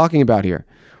what we're talking about here.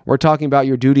 We're talking about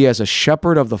your duty as a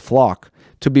shepherd of the flock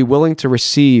to be willing to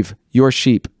receive your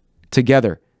sheep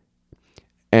together.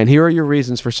 And here are your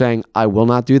reasons for saying, I will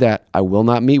not do that. I will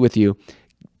not meet with you.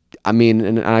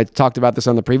 And I talked about this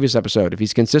on the previous episode. If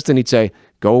he's consistent, he'd say,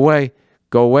 go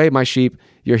away, my sheep.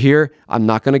 You're here. I'm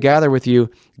not going to gather with you.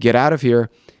 Get out of here.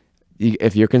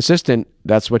 If you're consistent,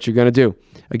 that's what you're going to do.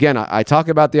 Again, I talk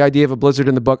about the idea of a blizzard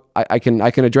in the book. I can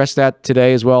address that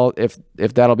today as well, if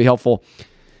that'll be helpful.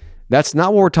 That's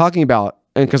not what we're talking about.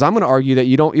 And because I'm going to argue that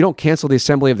you don't cancel the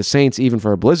assembly of the saints even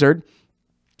for a blizzard.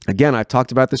 Again, I've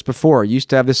talked about this before. I used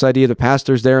to have this idea the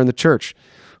pastor's there in the church.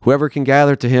 Whoever can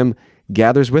gather to him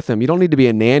gathers with him. You don't need to be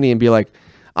a nanny and be like,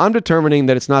 I'm determining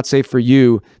that it's not safe for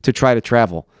you to try to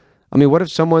travel. I mean, what if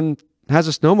someone has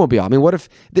a snowmobile? I mean, what if,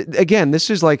 again, this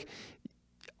is like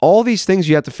all these things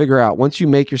you have to figure out. Once you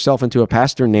make yourself into a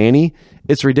pastor nanny,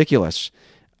 it's ridiculous.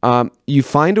 You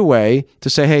find a way to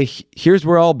say, hey, here's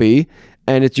where I'll be.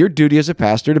 And it's your duty as a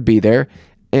pastor to be there.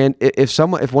 And if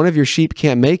one of your sheep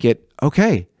can't make it,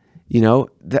 okay,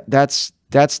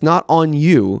 that's not on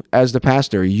you as the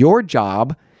pastor. Your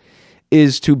job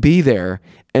is to be there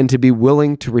and to be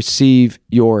willing to receive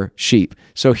your sheep.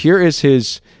 So here is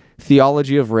his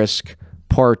theology of risk,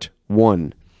 part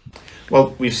 1.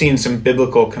 Well, we've seen some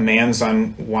biblical commands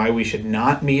on why we should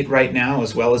not meet right now,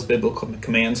 as well as biblical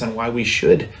commands on why we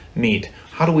should meet.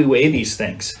 How do we weigh these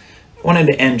things? I wanted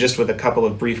to end just with a couple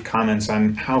of brief comments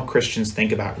on how Christians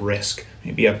think about risk,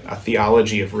 maybe a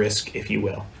theology of risk, if you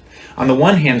will. On the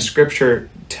one hand, Scripture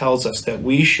tells us that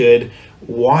we should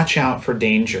watch out for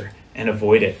danger and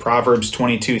avoid it. Proverbs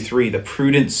 22:3, the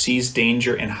prudent sees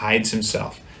danger and hides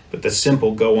himself, but the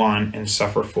simple go on and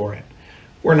suffer for it.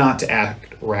 We're not to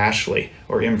act rashly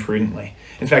or imprudently.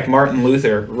 In fact, Martin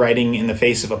Luther, writing in the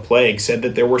face of a plague, said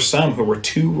that there were some who were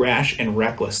too rash and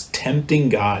reckless, tempting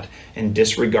God and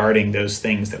disregarding those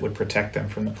things that would protect them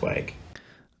from the plague.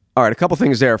 All right, a couple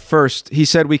things there. First, he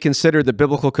said we considered the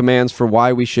biblical commands for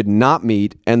why we should not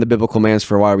meet and the biblical commands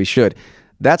for why we should.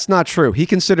 That's not true. He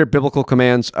considered biblical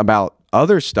commands about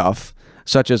other stuff,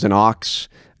 such as an ox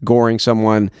goring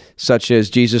someone, such as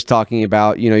Jesus talking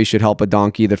about, you should help a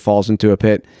donkey that falls into a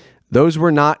pit. Those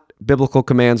were not biblical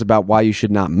commands about why you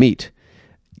should not meet.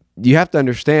 You have to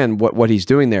understand what he's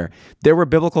doing there. There were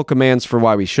biblical commands for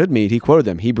why we should meet. He quoted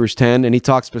them, Hebrews 10, and he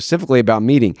talked specifically about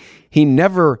meeting. He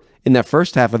never, in that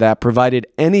first half of that, provided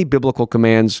any biblical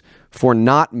commands for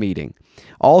not meeting.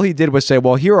 All he did was say,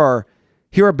 well, here are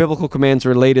biblical commands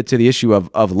related to the issue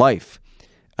of life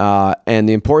and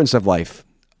the importance of life.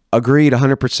 Agreed,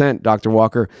 100%, Dr.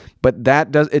 Walker. But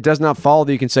it does not follow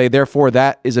that you can say, therefore,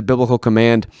 that is a biblical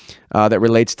command that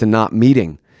relates to not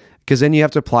meeting. Because then you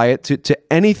have to apply it to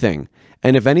anything.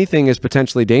 And if anything is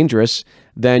potentially dangerous,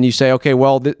 then you say, okay,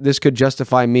 well, this could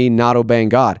justify me not obeying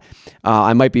God.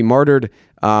 I might be martyred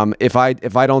if I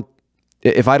don't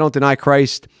deny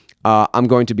Christ. I'm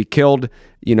going to be killed.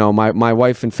 My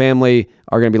wife and family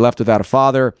are going to be left without a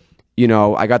father.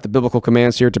 I got the biblical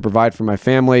commands here to provide for my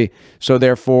family. So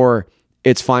therefore,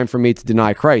 it's fine for me to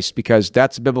deny Christ because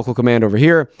that's a biblical command over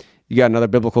here. You got another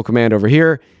biblical command over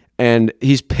here. And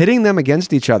he's pitting them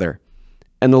against each other.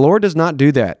 And the Lord does not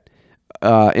do that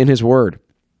in his word.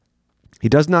 He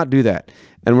does not do that.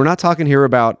 And we're not talking here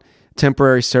about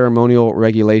temporary ceremonial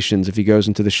regulations if he goes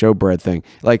into the showbread thing.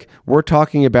 Like, we're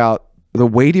talking about the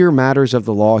weightier matters of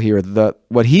the law here.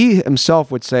 What he himself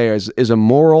would say is a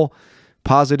moral,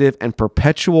 positive, and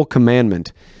perpetual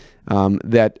commandment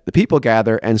that the people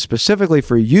gather, and specifically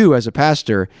for you as a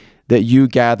pastor, that you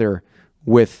gather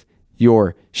with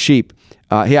your sheep.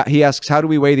 He asks, how do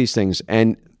we weigh these things?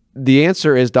 And the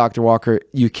answer is, Dr. Walker,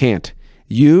 you can't.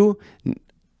 You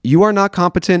are not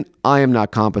competent. I am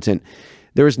not competent.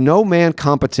 There is no man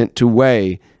competent to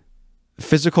weigh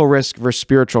physical risk versus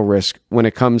spiritual risk when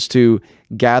it comes to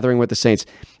gathering with the saints.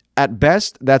 At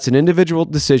best, that's an individual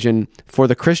decision for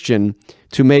the Christian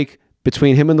to make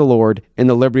between him and the Lord in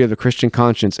the liberty of the Christian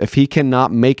conscience. If he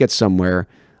cannot make it somewhere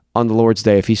on the Lord's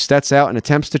day, if he sets out and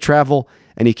attempts to travel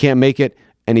and he can't make it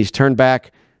and he's turned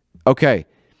back, okay.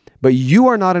 But you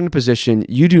are not in a position,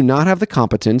 you do not have the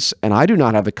competence, and I do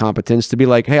not have the competence to be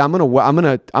like, hey, I'm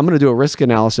gonna do a risk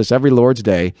analysis every Lord's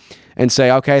Day and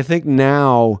say, okay, I think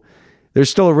now there's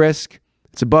still a risk.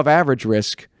 It's above average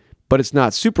risk, but it's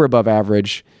not super above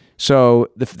average. So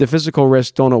the physical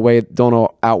risks don't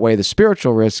outweigh the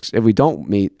spiritual risks if we don't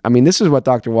meet. I mean, this is what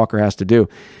Dr. Walker has to do.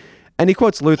 And he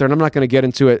quotes Luther, and I'm not going to get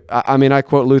into it. I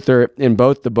quote Luther in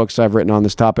both the books I've written on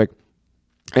this topic.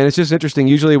 And it's just interesting.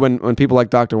 Usually when people like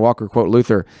Dr. Walker quote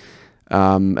Luther,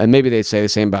 and maybe they'd say the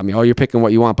same about me, oh, you're picking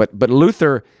what you want. But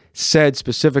Luther said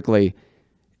specifically,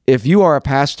 if you are a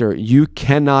pastor, you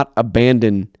cannot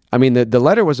abandon. I mean, the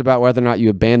letter was about whether or not you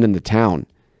abandon the town,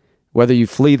 whether you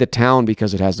flee the town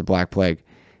because it has the Black Plague.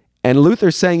 And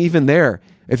Luther's saying even there,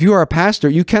 if you are a pastor,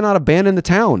 you cannot abandon the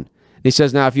town. And he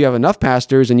says, now, if you have enough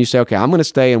pastors and you say, okay, I'm going to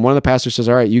stay, and one of the pastors says,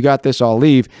 all right, you got this, I'll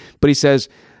leave. But he says,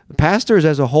 pastors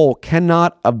as a whole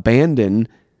cannot abandon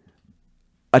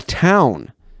a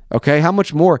town. Okay, how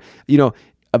much more?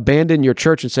 abandon your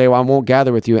church and say, well, I won't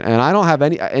gather with you. And I don't have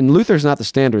any, and Luther's not the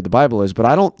standard, the Bible is, but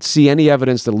I don't see any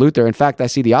evidence that Luther, in fact, I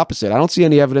see the opposite. I don't see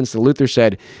any evidence that Luther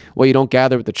said, well, you don't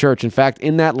gather with the church. In fact,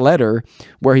 in that letter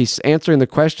where he's answering the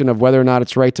question of whether or not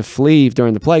it's right to flee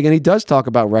during the plague, and he does talk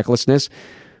about recklessness,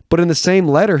 but in the same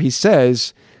letter, he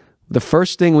says, the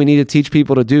first thing we need to teach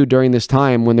people to do during this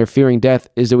time when they're fearing death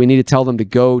is that we need to tell them to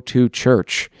go to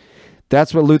church.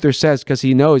 That's what Luther says, because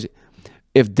he knows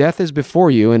if death is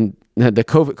before you, and the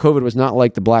COVID was not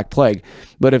like the Black Plague,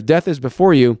 but if death is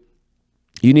before you,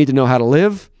 you need to know how to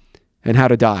live and how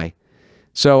to die.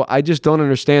 So I just don't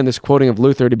understand this quoting of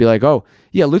Luther to be like, oh,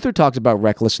 yeah, Luther talks about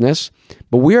recklessness,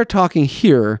 but we are talking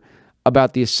here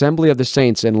about the assembly of the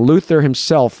saints, and Luther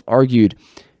himself argued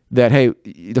that, hey,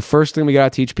 the first thing we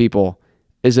got to teach people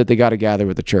is that they got to gather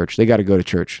with the church. They got to go to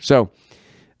church. So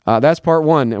that's part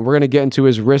one, and we're going to get into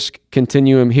his risk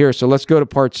continuum here. So let's go to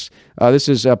parts, this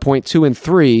is point 2 and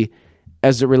 3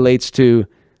 as it relates to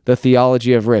the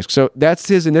theology of risk. So that's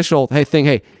his initial thing,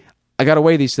 hey, I got to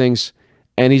weigh these things.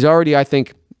 And he's already, I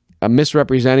think,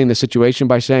 misrepresenting the situation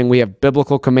by saying we have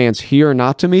biblical commands here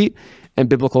not to meet and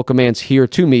biblical commands here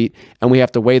to meet, and we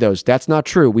have to weigh those. That's not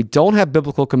true. We don't have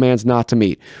biblical commands not to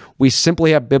meet. We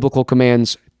simply have biblical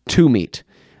commands to meet.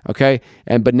 Okay?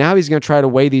 But now he's going to try to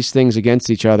weigh these things against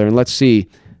each other, and let's see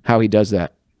how he does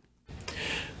that.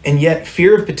 And yet,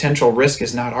 fear of potential risk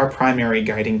is not our primary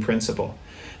guiding principle.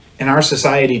 In our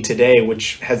society today,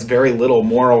 which has very little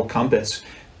moral compass,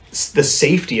 the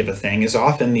safety of a thing is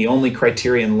often the only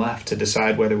criterion left to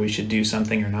decide whether we should do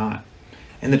something or not.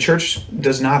 And the church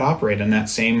does not operate in that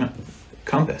same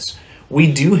compass.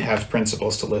 We do have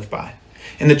principles to live by.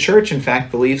 And the church, in fact,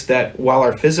 believes that while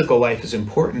our physical life is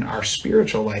important, our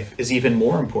spiritual life is even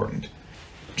more important.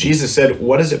 Jesus said,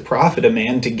 what does it profit a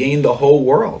man to gain the whole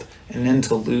world and then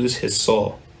to lose his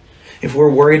soul? If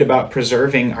we're worried about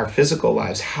preserving our physical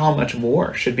lives, how much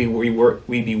more should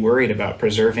we be worried about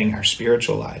preserving our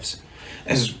spiritual lives?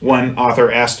 As one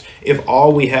author asked, if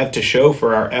all we have to show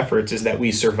for our efforts is that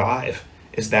we survive,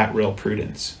 is that real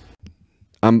prudence?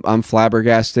 I'm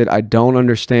flabbergasted. I don't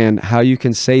understand how you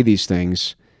can say these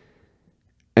things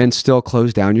and still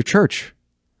close down your church.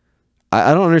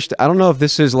 I don't understand. I don't know if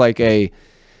this is like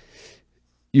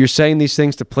you're saying these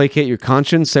things to placate your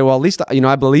conscience. Say, well, at least,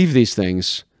 I believe these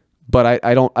things, but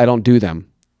I don't do them.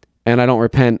 And I don't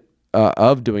repent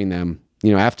of doing them,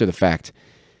 after the fact.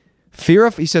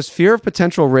 He says, fear of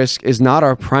potential risk is not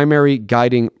our primary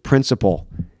guiding principle.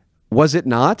 Was it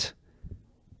not?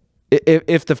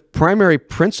 If the primary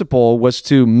principle was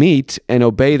to meet and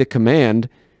obey the command,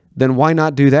 then why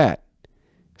not do that?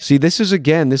 See, this is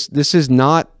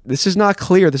not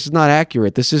clear. This is not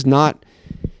accurate. This is not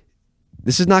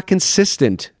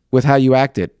consistent with how you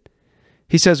acted.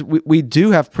 He says we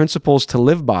do have principles to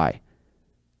live by.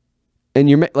 And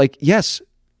you're like, yes,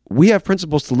 we have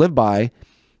principles to live by.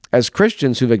 As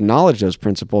Christians who've acknowledged those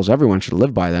principles, everyone should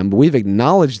live by them, but we've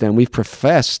acknowledged them. We've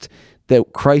professed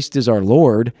that Christ is our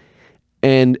Lord,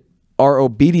 and our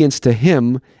obedience to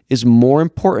him is more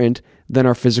important than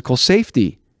our physical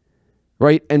safety,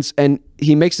 right? And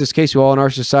he makes this case, well, in our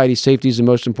society, safety is the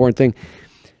most important thing.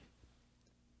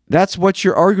 That's what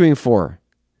you're arguing for.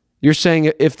 You're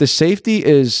saying if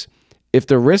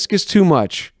the risk is too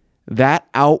much, that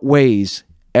outweighs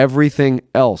everything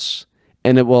else.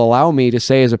 And it will allow me to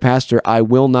say as a pastor, I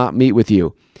will not meet with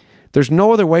you. There's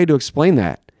no other way to explain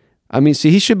that. I mean,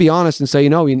 see, he should be honest and say,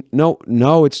 no,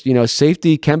 it's,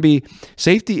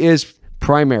 safety is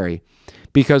primary,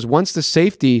 because once the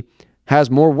safety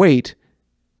has more weight,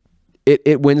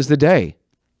 it wins the day.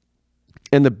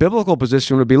 And the biblical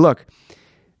position would be, look,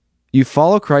 you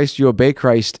follow Christ, you obey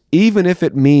Christ, even if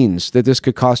it means that this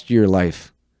could cost you your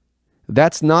life.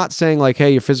 That's not saying like,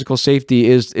 hey, your physical safety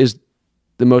is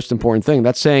the most important thing.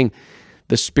 That's saying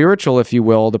the spiritual, if you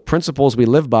will, the principles we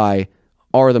live by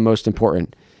are the most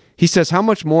important. He says, how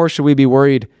much more should we be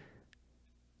worried?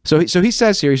 So he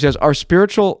says here, our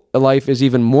spiritual life is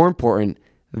even more important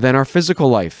than our physical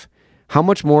life. How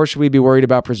much more should we be worried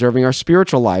about preserving our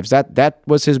spiritual lives? That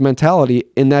was his mentality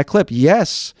in that clip.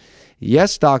 Yes,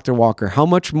 Dr. Walker, how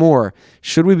much more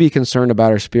should we be concerned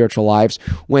about our spiritual lives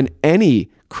when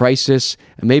any crisis,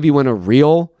 and maybe when a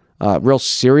real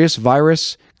serious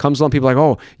virus comes along? People are like,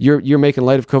 oh, you're making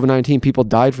light of COVID-19. People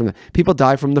died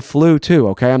from the flu too.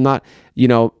 Okay, I'm not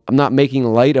making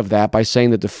light of that by saying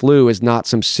that the flu is not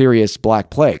some serious Black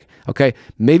Plague. Okay,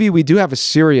 maybe we do have a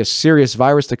serious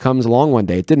virus that comes along one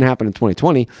day. It didn't happen in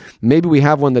 2020. Maybe we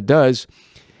have one that does,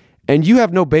 and you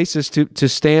have no basis to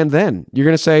stand then. You're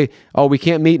going to say, oh, we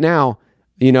can't meet now.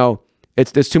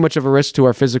 There's too much of a risk to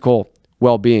our physical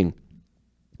well-being.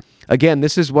 Again,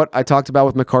 this is what I talked about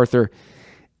with MacArthur.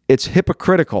 it's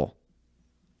hypocritical.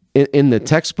 In the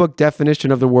textbook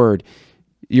definition of the word,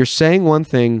 you're saying one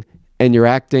thing and you're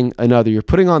acting another. You're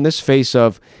putting on this face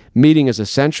of meeting is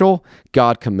essential.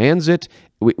 God commands it.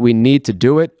 We need to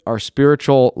do it. Our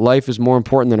spiritual life is more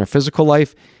important than our physical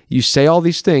life. You say all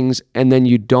these things and then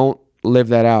you don't live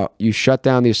that out. You shut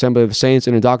down the Assembly of the Saints,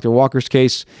 and in Dr. Walker's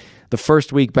case, the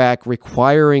first week back,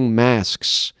 requiring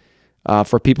masks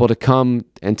for people to come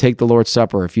and take the Lord's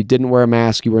Supper. If you didn't wear a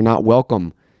mask, you were not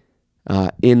welcome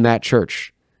in that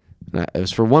church. It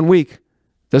was for 1 week.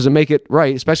 Doesn't make it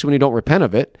right, especially when you don't repent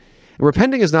of it. And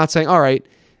repenting is not saying, all right,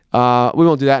 we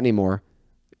won't do that anymore,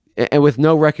 and with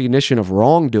no recognition of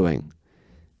wrongdoing.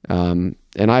 And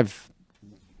I've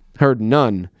heard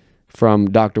none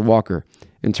from Dr. Walker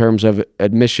in terms of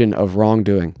admission of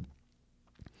wrongdoing.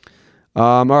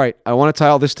 All right, I want to tie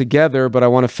all this together, but I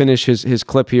want to finish his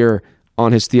clip here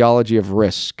on his theology of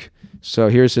risk. So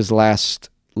here's his last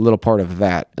little part of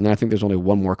that, and then I think there's only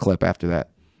one more clip after that.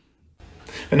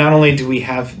 But not only do we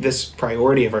have this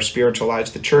priority of our spiritual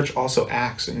lives, the church also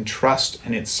acts in trust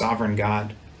in its sovereign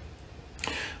God.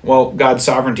 Well, God's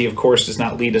sovereignty, of course, does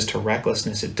not lead us to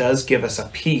recklessness. It does give us a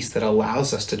peace that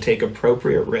allows us to take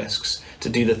appropriate risks to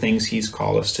do the things he's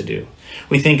called us to do.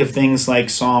 We think of things like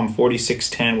Psalm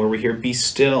 46:10, where we hear, "Be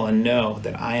still and know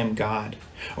that I am God."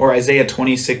 Or Isaiah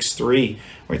 26:3,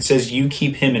 where it says, "You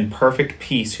keep him in perfect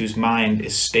peace whose mind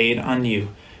is stayed on you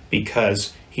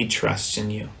because he trusts in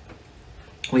you."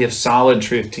 We have solid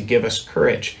truth to give us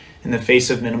courage in the face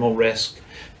of minimal risk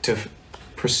to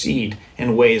proceed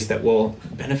in ways that will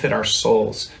benefit our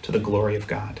souls to the glory of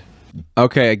God.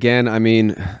 Okay, again, I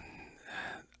mean,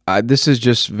 this is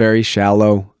just very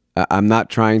shallow. I'm not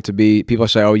trying to be, people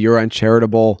say, oh, you're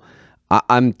uncharitable.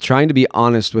 I'm trying to be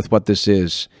honest with what this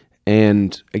is.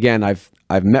 And again, I've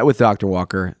met with Dr.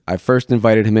 Walker. I first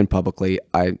invited him in publicly.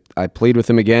 I plead with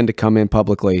him again to come in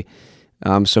publicly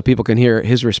so people can hear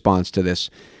his response to this.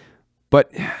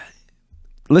 But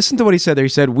listen to what he said there. He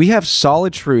said, we have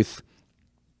solid truth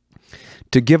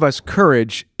to give us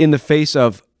courage in the face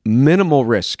of minimal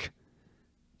risk,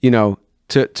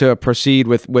 to proceed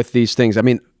with these things. I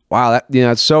mean, wow,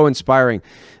 it's so inspiring.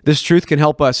 This truth can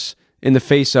help us in the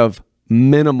face of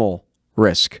minimal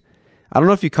risk. I don't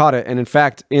know if you caught it. And in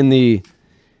fact, in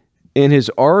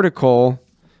his article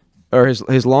or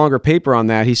his longer paper on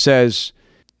that, he says,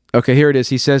 okay, here it is.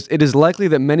 He says, it is likely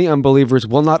that many unbelievers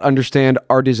will not understand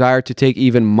our desire to take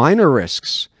even minor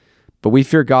risks, but we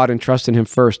fear God and trust in him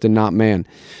first and not man.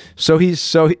 So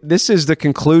this is the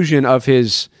conclusion of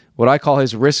his, what I call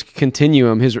his risk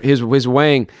continuum, his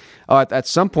weighing. At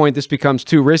some point, this becomes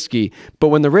too risky, but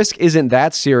when the risk isn't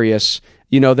that serious,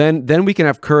 then we can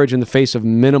have courage in the face of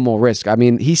minimal risk. I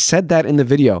mean, he said that in the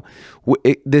video.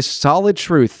 This solid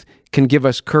truth can give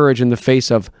us courage in the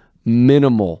face of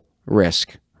minimal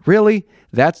risk. Really?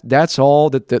 That's all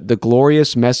that the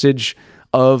glorious message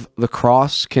of the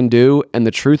cross can do, and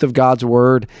the truth of God's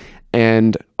word,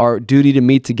 and our duty to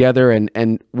meet together,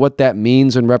 and what that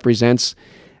means and represents.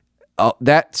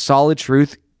 That solid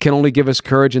truth can only give us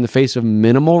courage in the face of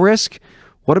minimal risk.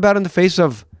 What about in the face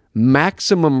of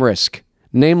maximum risk?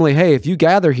 Namely, hey, if you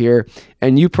gather here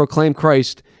and you proclaim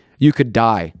Christ, you could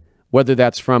die. Whether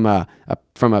that's from a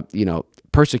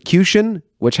persecution,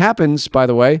 which happens, by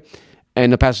the way,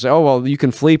 and the pastor says, oh, well, you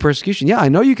can flee persecution. Yeah, I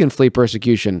know you can flee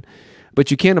persecution, but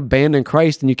you can't abandon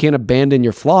Christ and you can't abandon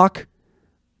your flock.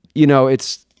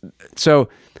 It's so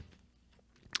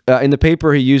in the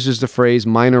paper, he uses the phrase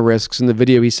minor risks. In the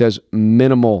video, he says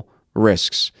minimal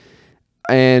risks.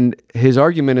 And his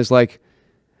argument is like,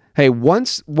 hey,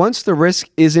 once the risk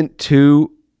isn't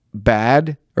too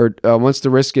bad, or once the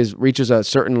risk reaches a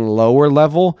certain lower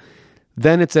level,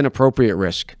 then it's an appropriate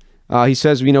risk. He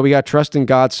says, we got trust in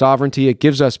God's sovereignty. It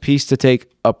gives us peace to take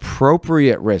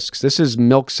appropriate risks. This is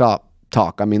milksop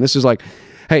talk. I mean, this is like,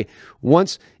 hey,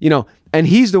 once, and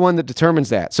he's the one that determines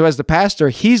that. So as the pastor,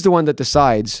 he's the one that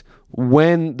decides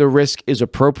when the risk is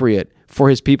appropriate for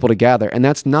his people to gather. And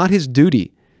that's not his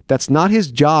duty. That's not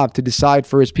his job to decide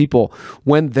for his people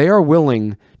when they are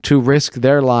willing to risk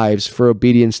their lives for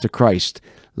obedience to Christ.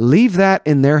 Leave that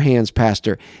in their hands,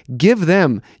 pastor. Give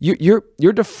them, you're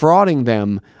defrauding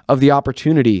them of the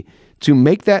opportunity to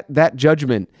make that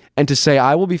judgment and to say,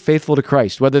 I will be faithful to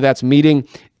Christ, whether that's meeting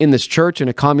in this church in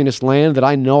a communist land that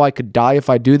I know I could die if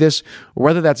I do this, or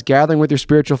whether that's gathering with your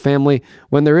spiritual family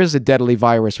when there is a deadly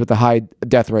virus with a high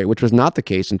death rate, which was not the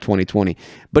case in 2020.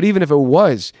 But even if it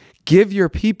was, give your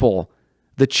people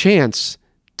the chance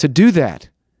to do that.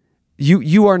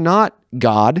 You are not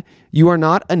God. You are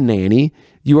not a nanny.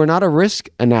 You are not a risk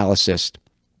analyst.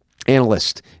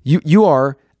 You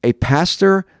are a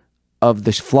pastor of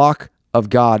the flock of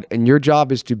God, and your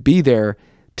job is to be there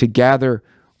to gather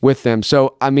with them.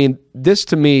 So, I mean, this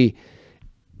to me,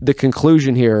 the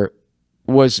conclusion here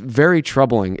was very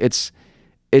troubling. It's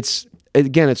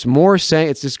again, it's more saying,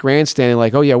 it's this grandstanding,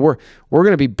 like, oh yeah, we're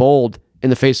going to be bold in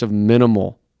the face of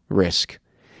minimal risk.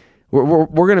 We're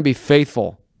going to be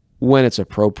faithful when it's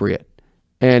appropriate.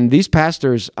 And these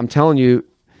pastors, I'm telling you,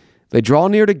 they draw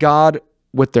near to God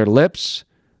with their lips,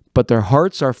 but their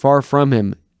hearts are far from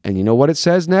him. And you know what it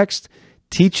says next?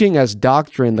 Teaching as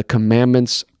doctrine the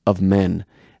commandments of men.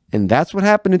 And that's what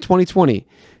happened in 2020.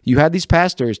 You had these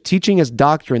pastors teaching as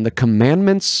doctrine the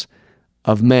commandments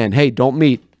of men. Hey, don't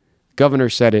meet. Governor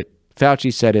said it.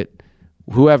 Fauci said it.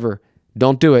 Whoever,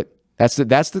 don't do it. That's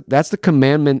the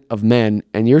commandment of men,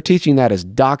 and you're teaching that as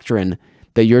doctrine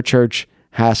that your church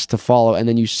has to follow. And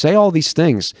then you say all these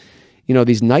things,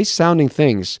 these nice sounding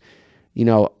things.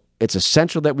 It's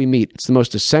essential that we meet. It's the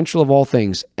most essential of all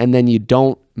things. And then you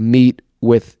don't meet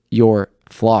with your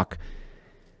flock.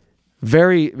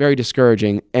 Very, very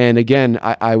discouraging. And again,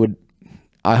 I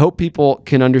hope people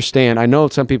can understand. I know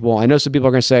some people are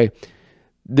going to say,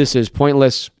 this is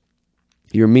pointless.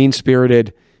 You're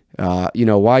mean-spirited.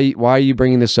 Why are you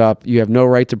bringing this up? You have no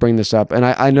right to bring this up. And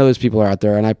I know those people are out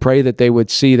there, and I pray that they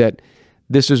would see that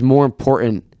this is more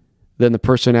important than the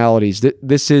personalities.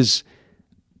 This is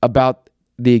about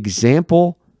the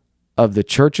example of the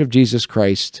Church of Jesus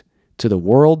Christ to the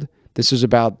world. This is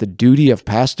about the duty of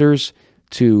pastors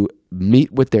to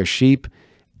meet with their sheep,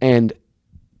 and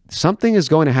something is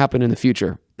going to happen in the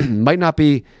future. It might not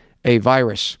be a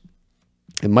virus.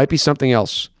 It might be something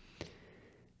else.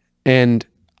 And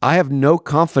I have no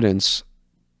confidence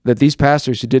that these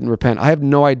pastors who didn't repent, I have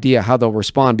no idea how they'll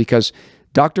respond, because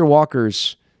Dr.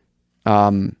 Walker's,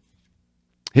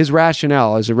 his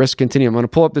rationale is a risk continuum. I'm going to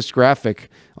pull up this graphic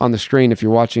on the screen if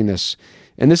you're watching this.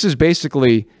 And this is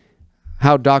basically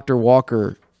how Dr.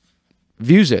 Walker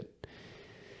views it.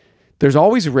 There's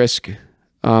always a risk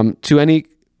to any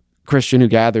Christian who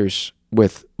gathers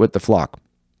with the flock.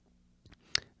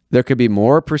 There could be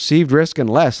more perceived risk and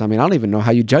less. I mean, I don't even know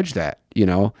how you judge that,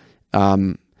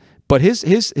 But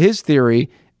his theory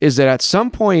is that at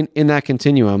some point in that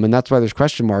continuum, and that's why there's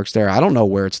question marks there. I don't know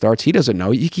where it starts. He doesn't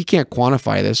know. He can't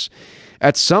quantify this.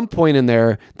 At some point in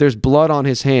there's blood on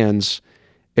his hands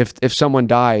if someone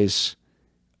dies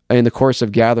in the course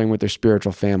of gathering with their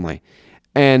spiritual family.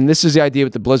 And this is the idea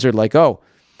with the blizzard, like, oh,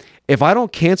 if I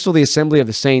don't cancel the assembly of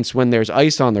the saints when there's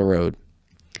ice on the road,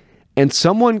 and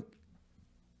someone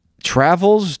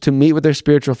travels to meet with their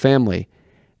spiritual family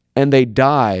and they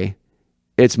die,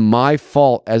 it's my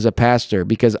fault as a pastor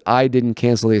because I didn't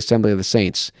cancel the assembly of the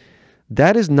saints.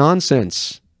 That is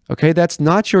nonsense. Okay, that's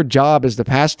not your job as the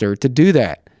pastor to do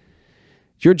that.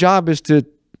 Your job is to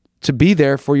be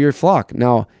there for your flock.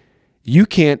 Now, you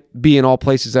can't be in all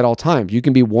places at all times. You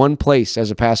can be one place as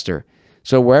a pastor.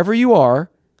 So wherever you are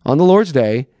on the Lord's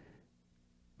Day,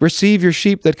 receive your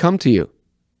sheep that come to you.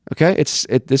 Okay,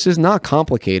 this is not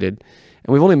complicated,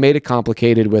 and we've only made it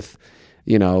complicated with,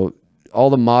 all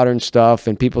the modern stuff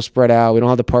and people spread out. We don't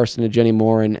have the parsonage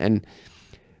anymore, and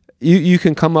you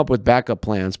can come up with backup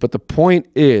plans. But the point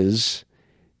is,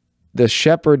 the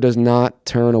shepherd does not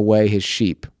turn away his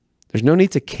sheep. There's no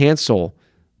need to cancel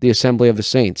the assembly of the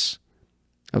saints.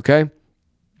 Okay,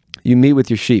 you meet with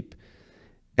your sheep,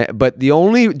 but the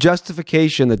only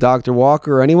justification that Dr.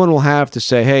 Walker or anyone will have to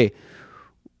say, hey,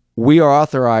 we are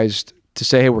authorized to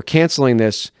say, hey, we're canceling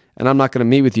this, and I'm not going to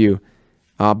meet with you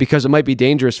because it might be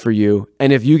dangerous for you.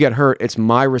 And if you get hurt, it's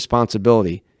my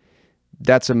responsibility.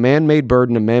 That's a man-made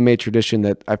burden, a man-made tradition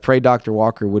that I pray Dr.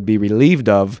 Walker would be relieved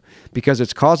of, because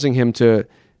it's causing him to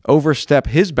overstep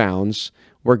his bounds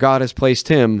where God has placed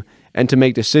him and to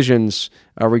make decisions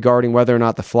regarding whether or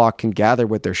not the flock can gather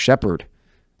with their shepherd.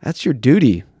 That's your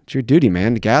duty. It's your duty,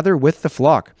 man. Gather with the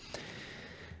flock.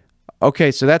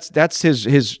 Okay, so that's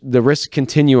the risk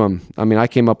continuum. I mean, I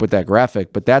came up with that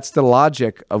graphic, but that's the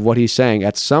logic of what he's saying.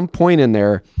 At some point in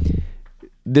there,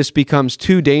 this becomes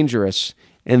too dangerous,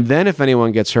 and then if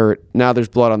anyone gets hurt, now there's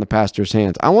blood on the pastor's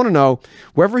hands. I want to know,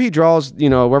 wherever he draws,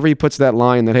 wherever he puts that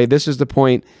line that, hey, this is the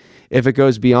point. If it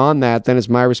goes beyond that, then it's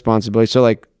my responsibility.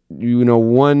 So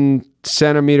 1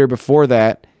 centimeter before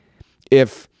that,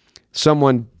 if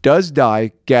someone does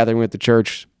die gathering with the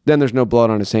church, then there's no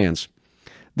blood on his hands.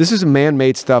 This is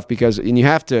man-made stuff because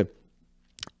the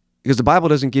Bible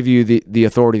doesn't give you the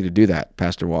authority to do that,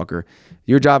 Pastor Walker.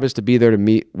 Your job is to be there to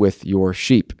meet with your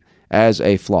sheep as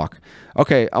a flock.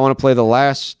 Okay, I want to play the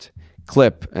last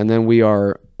clip, and then we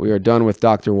are done with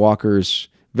Dr. Walker's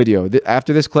video.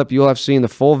 After this clip, you'll have seen the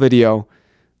full video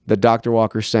that Dr.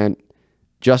 Walker sent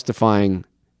justifying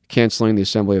canceling the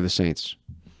assembly of the saints.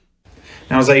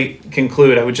 Now, as I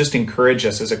conclude, I would just encourage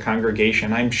us as a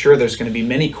congregation. I'm sure there's going to be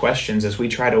many questions as we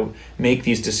try to make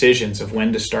these decisions of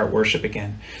when to start worship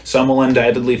again. Some will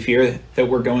undoubtedly fear that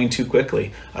we're going too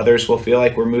quickly. Others will feel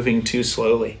like we're moving too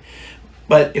slowly.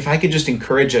 But if I could just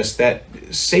encourage us that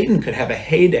Satan could have a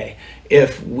heyday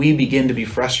if we begin to be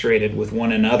frustrated with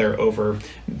one another over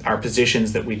our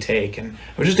positions that we take. And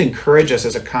I would just encourage us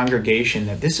as a congregation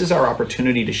that this is our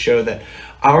opportunity to show that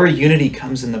our unity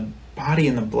comes in the body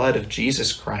and the blood of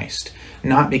Jesus Christ,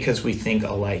 not because we think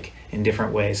alike in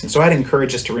different ways. And so I'd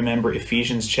encourage us to remember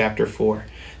Ephesians chapter 4,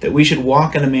 that we should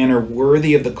walk in a manner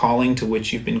worthy of the calling to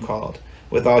which you've been called,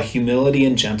 with all humility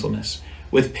and gentleness,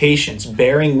 with patience,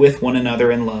 bearing with one another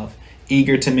in love,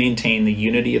 eager to maintain the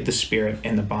unity of the Spirit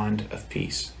and the bond of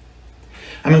peace.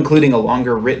 I'm including a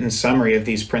longer written summary of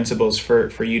these principles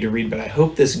for you to read, but I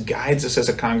hope this guides us as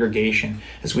a congregation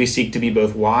as we seek to be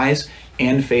both wise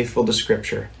and faithful to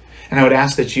Scripture. And I would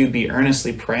ask that you be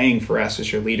earnestly praying for us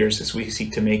as your leaders as we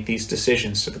seek to make these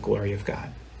decisions to the glory of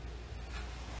God.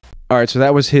 All right, so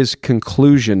that was his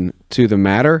conclusion to the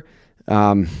matter.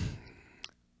 And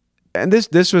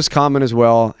this was common as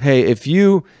well. Hey, if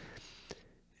you're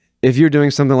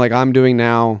doing something like I'm doing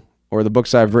now, or the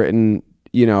books I've written,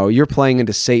 you're playing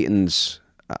into Satan's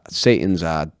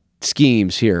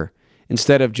schemes here,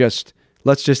 instead of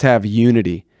let's just have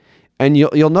unity. And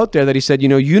you'll note there that he said,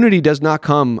 unity does not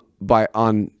come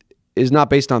is not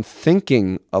based on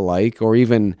thinking alike or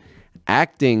even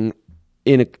acting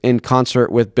in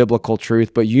concert with biblical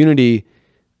truth, but unity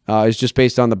is just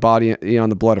based on the body, on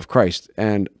the blood of Christ.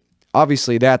 And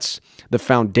obviously that's the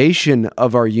foundation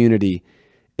of our unity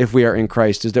if we are in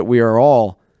Christ, is that we are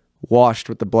all washed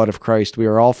with the blood of Christ. We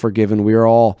are all forgiven. We are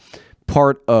all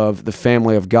part of the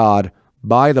family of God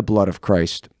by the blood of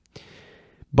Christ.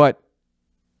 But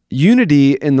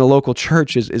unity in the local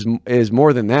church is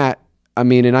more than that. I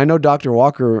mean, and I know Dr.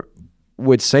 Walker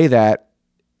would say that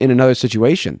in another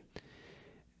situation.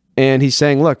 And he's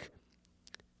saying, look,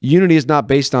 unity is not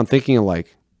based on thinking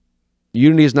alike.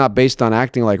 Unity is not based on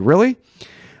acting alike. Really?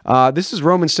 This is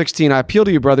Romans 16. I appeal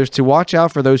to you, brothers, to watch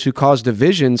out for those who cause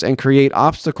divisions and create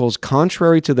obstacles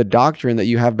contrary to the doctrine that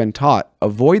you have been taught.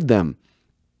 Avoid them.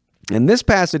 And this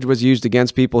passage was used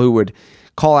against people who would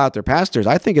call out their pastors.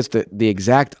 I think it's the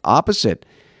exact opposite.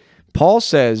 Paul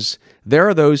says there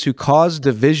are those who cause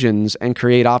divisions and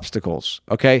create obstacles.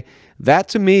 Okay? That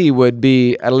to me would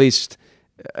be at least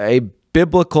a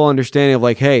biblical understanding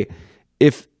of hey,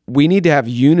 if we need to have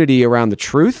unity around the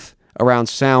truth, around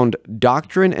sound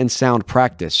doctrine and sound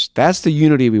practice. That's the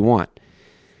unity we want.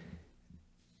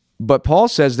 But Paul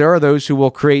says there are those who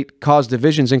will cause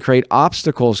divisions and create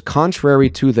obstacles contrary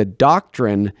to the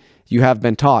doctrine you have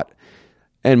been taught.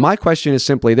 And my question is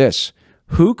simply this: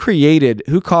 who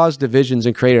caused divisions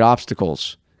and created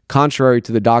obstacles contrary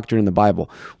to the doctrine in the Bible?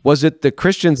 Was it the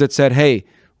Christians that said, hey,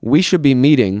 we should be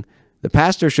meeting, the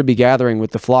pastor should be gathering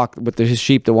with the flock, with his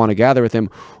sheep that want to gather with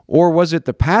him? Or was it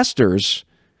the pastors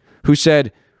who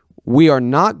said, we are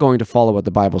not going to follow what the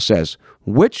Bible says?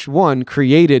 Which one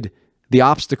created the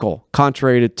obstacle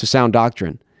contrary to sound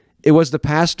doctrine? It was the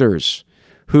pastors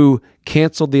who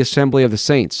canceled the assembly of the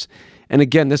saints. And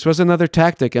again, this was another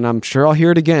tactic, and I'm sure I'll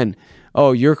hear it again.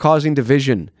 Oh, you're causing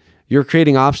division. You're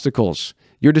creating obstacles.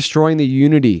 You're destroying the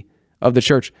unity of the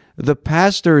church. The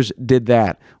pastors did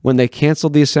that when they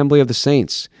canceled the assembly of the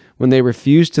saints, when they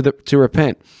refused to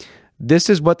repent. This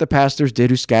is what the pastors did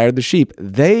who scattered the sheep.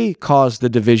 They caused the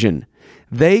division.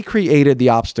 They created the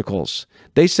obstacles.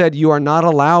 They said you are not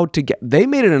allowed to they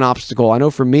made it an obstacle. I know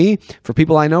for me, for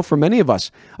people I know, for many of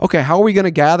us. Okay, how are we going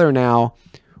to gather now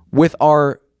with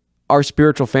our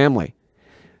spiritual family?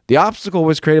 The obstacle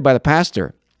was created by the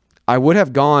pastor. I would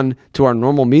have gone to our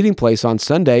normal meeting place on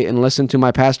Sunday and listened to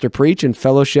my pastor preach and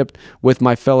fellowship with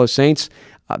my fellow saints.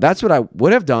 That's what I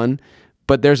would have done.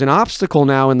 But there's an obstacle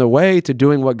now in the way to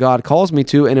doing what God calls me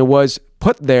to, and it was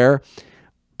put there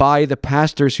by the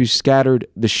pastors who scattered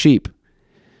the sheep.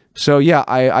 So yeah,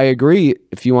 I agree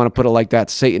if you want to put it like that.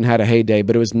 Satan had a heyday,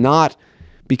 but it was not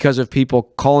because of people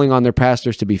calling on their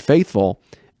pastors to be faithful.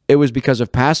 It was because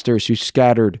of pastors who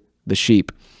scattered the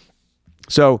sheep.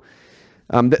 So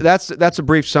that's a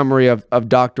brief summary of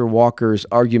Dr. Walker's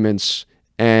arguments,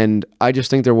 and I just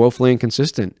think they're woefully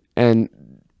inconsistent. And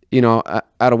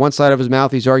out of one side of his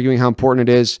mouth, he's arguing how important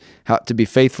it is to be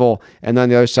faithful, and then on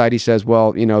the other side, he says,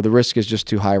 well, the risk is just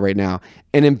too high right now.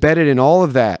 And embedded in all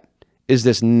of that is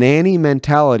this nanny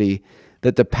mentality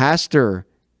that the pastor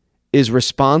is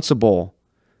responsible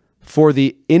for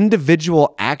the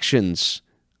individual actions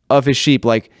of his sheep,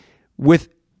 like with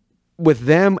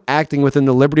them acting within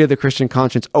the liberty of the Christian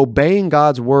conscience, obeying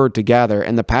God's word to gather,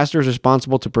 and the pastor is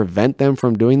responsible to prevent them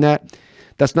from doing that.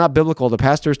 That's not biblical. The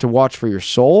pastor is to watch for your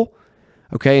soul,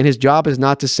 okay? And his job is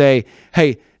not to say,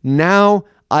 hey, now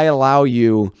I allow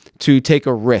you to take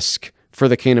a risk for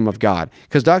the kingdom of God.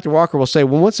 Because Dr. Walker will say,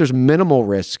 well, once there's minimal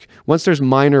risk, once there's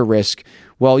minor risk,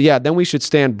 well, yeah, then we should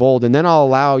stand bold, and then I'll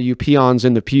allow you peons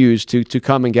in the pews to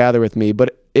come and gather with me.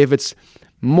 But if it's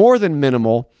more than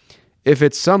minimal, if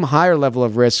it's some higher level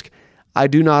of risk, I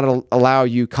do not allow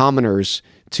you commoners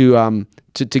to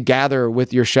gather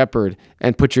with your shepherd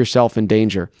and put yourself in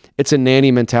danger. It's a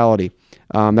nanny mentality.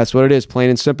 That's what it is, plain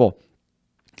and simple.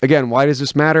 Again, why does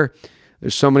this matter?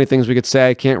 There's so many things we could say.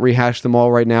 I can't rehash them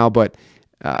all right now, but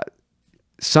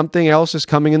something else is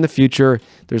coming in the future.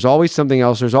 There's always something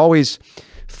else. There's always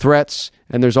threats,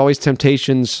 and there's always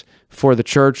temptations for the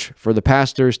church, for the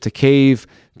pastors to cave,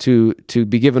 to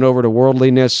be given over to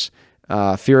worldliness,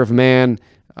 fear of man,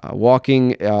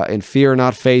 walking in fear,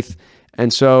 not faith.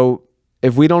 And so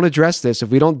if we don't address this, if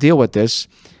we don't deal with this,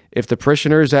 if the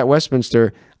parishioners at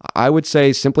Westminster, I would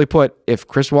say, simply put, if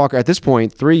Chris Walker, at this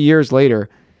point, 3 years later,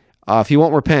 if he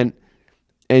won't repent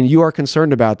and you are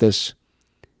concerned about this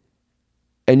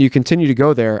and you continue to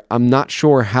go there, I'm not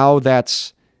sure how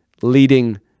that's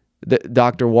leading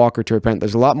Dr. Walker to repent.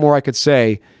 There's a lot more I could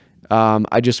say.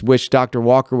 I just wish Dr.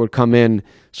 Walker would come in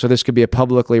so this could be a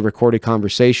publicly recorded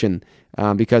conversation,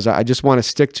 because I just want to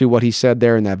stick to what he said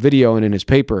there in that video and in his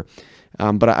paper.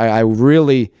 But I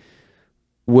really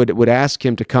would ask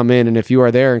him to come in, and if you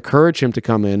are there, encourage him to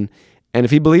come in. And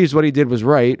if he believes what he did was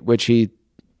right, which he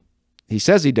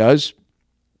says he does,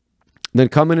 then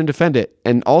come in and defend it.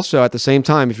 And also, at the same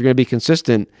time, if you're going to be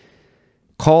consistent,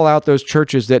 call out those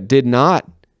churches that did not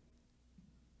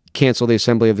cancel the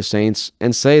assembly of the saints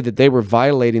and say that they were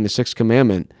violating the sixth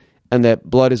commandment and that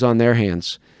blood is on their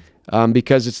hands.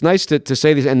 Because it's nice to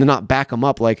say these and to not back them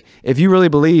up. Like, if you really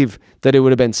believe that it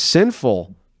would have been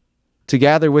sinful to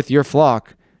gather with your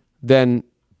flock, then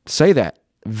say that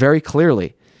very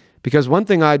clearly. Because one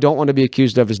thing I don't want to be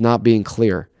accused of is not being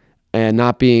clear and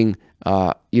not being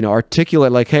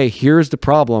articulate, like, hey, here's the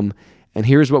problem and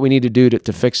here's what we need to do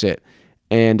to fix it.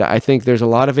 And I think there's a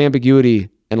lot of ambiguity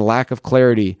and a lack of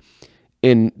clarity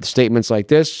in statements like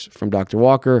this from Dr.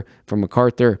 Walker, from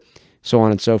MacArthur, so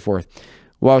on and so forth.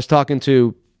 Well, I was talking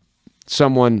to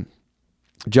someone,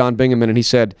 John Bingaman, and he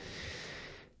said,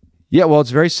 yeah, well,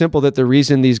 it's very simple that the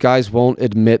reason these guys won't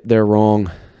admit they're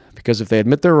wrong, because if they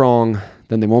admit they're wrong,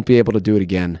 then they won't be able to do it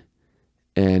again.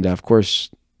 And of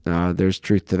course, there's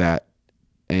truth to that.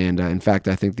 And in fact,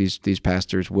 I think these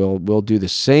pastors will do the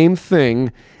same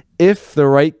thing if the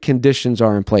right conditions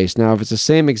are in place. Now, if it's the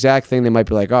same exact thing, they might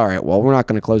be like, all right, well, we're not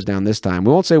going to close down this time.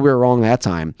 We won't say we were wrong that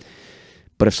time.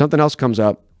 But if something else comes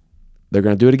up, they're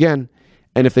going to do it again.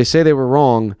 And if they say they were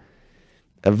wrong,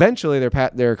 eventually their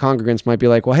congregants might be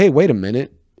like, well, hey, wait a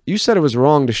minute. You said it was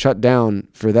wrong to shut down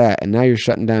for that, and now you're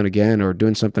shutting down again or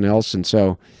doing something else. And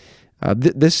so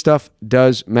this stuff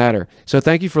does matter. So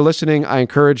thank you for listening. I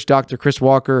encourage Dr. Chris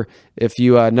Walker, if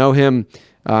you know him,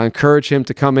 encourage him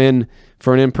to come in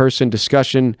for an in-person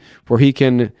discussion where he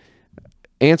can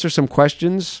answer some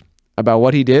questions about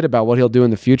what he did, about what he'll do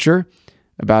in the future,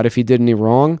 about if he did any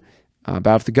wrong,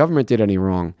 about if the government did any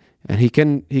wrong. And he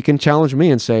can challenge me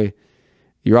and say,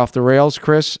 you're off the rails,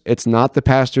 Chris. It's not the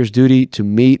pastor's duty to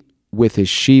meet with his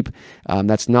sheep.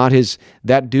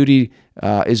 That duty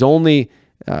is only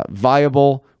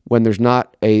viable when there's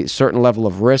not a certain level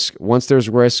of risk. Once there's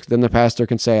risk, then the pastor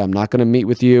can say, I'm not going to meet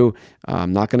with you.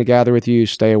 I'm not going to gather with you.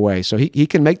 Stay away. So he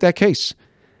can make that case.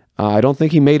 I don't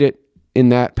think he made it in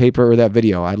that paper or that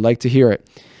video. I'd like to hear it.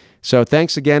 So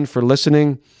thanks again for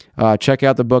listening. Check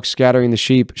out the book, Scattering the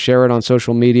Sheep. Share it on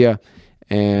social media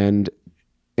and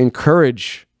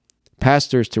encourage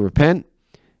pastors to repent.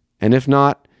 And if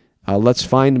not, let's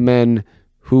find men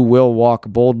who will walk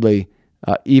boldly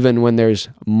even when there's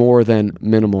more than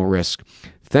minimal risk.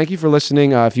 Thank you for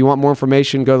listening. If you want more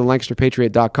information, go to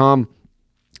LancasterPatriot.com.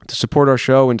 To support our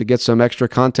show and to get some extra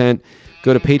content,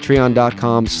 go to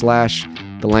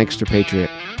patreon.com/The Lancaster Patriot.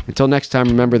 Until next time,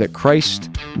 remember that Christ,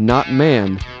 not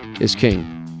man, is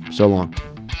king. So long.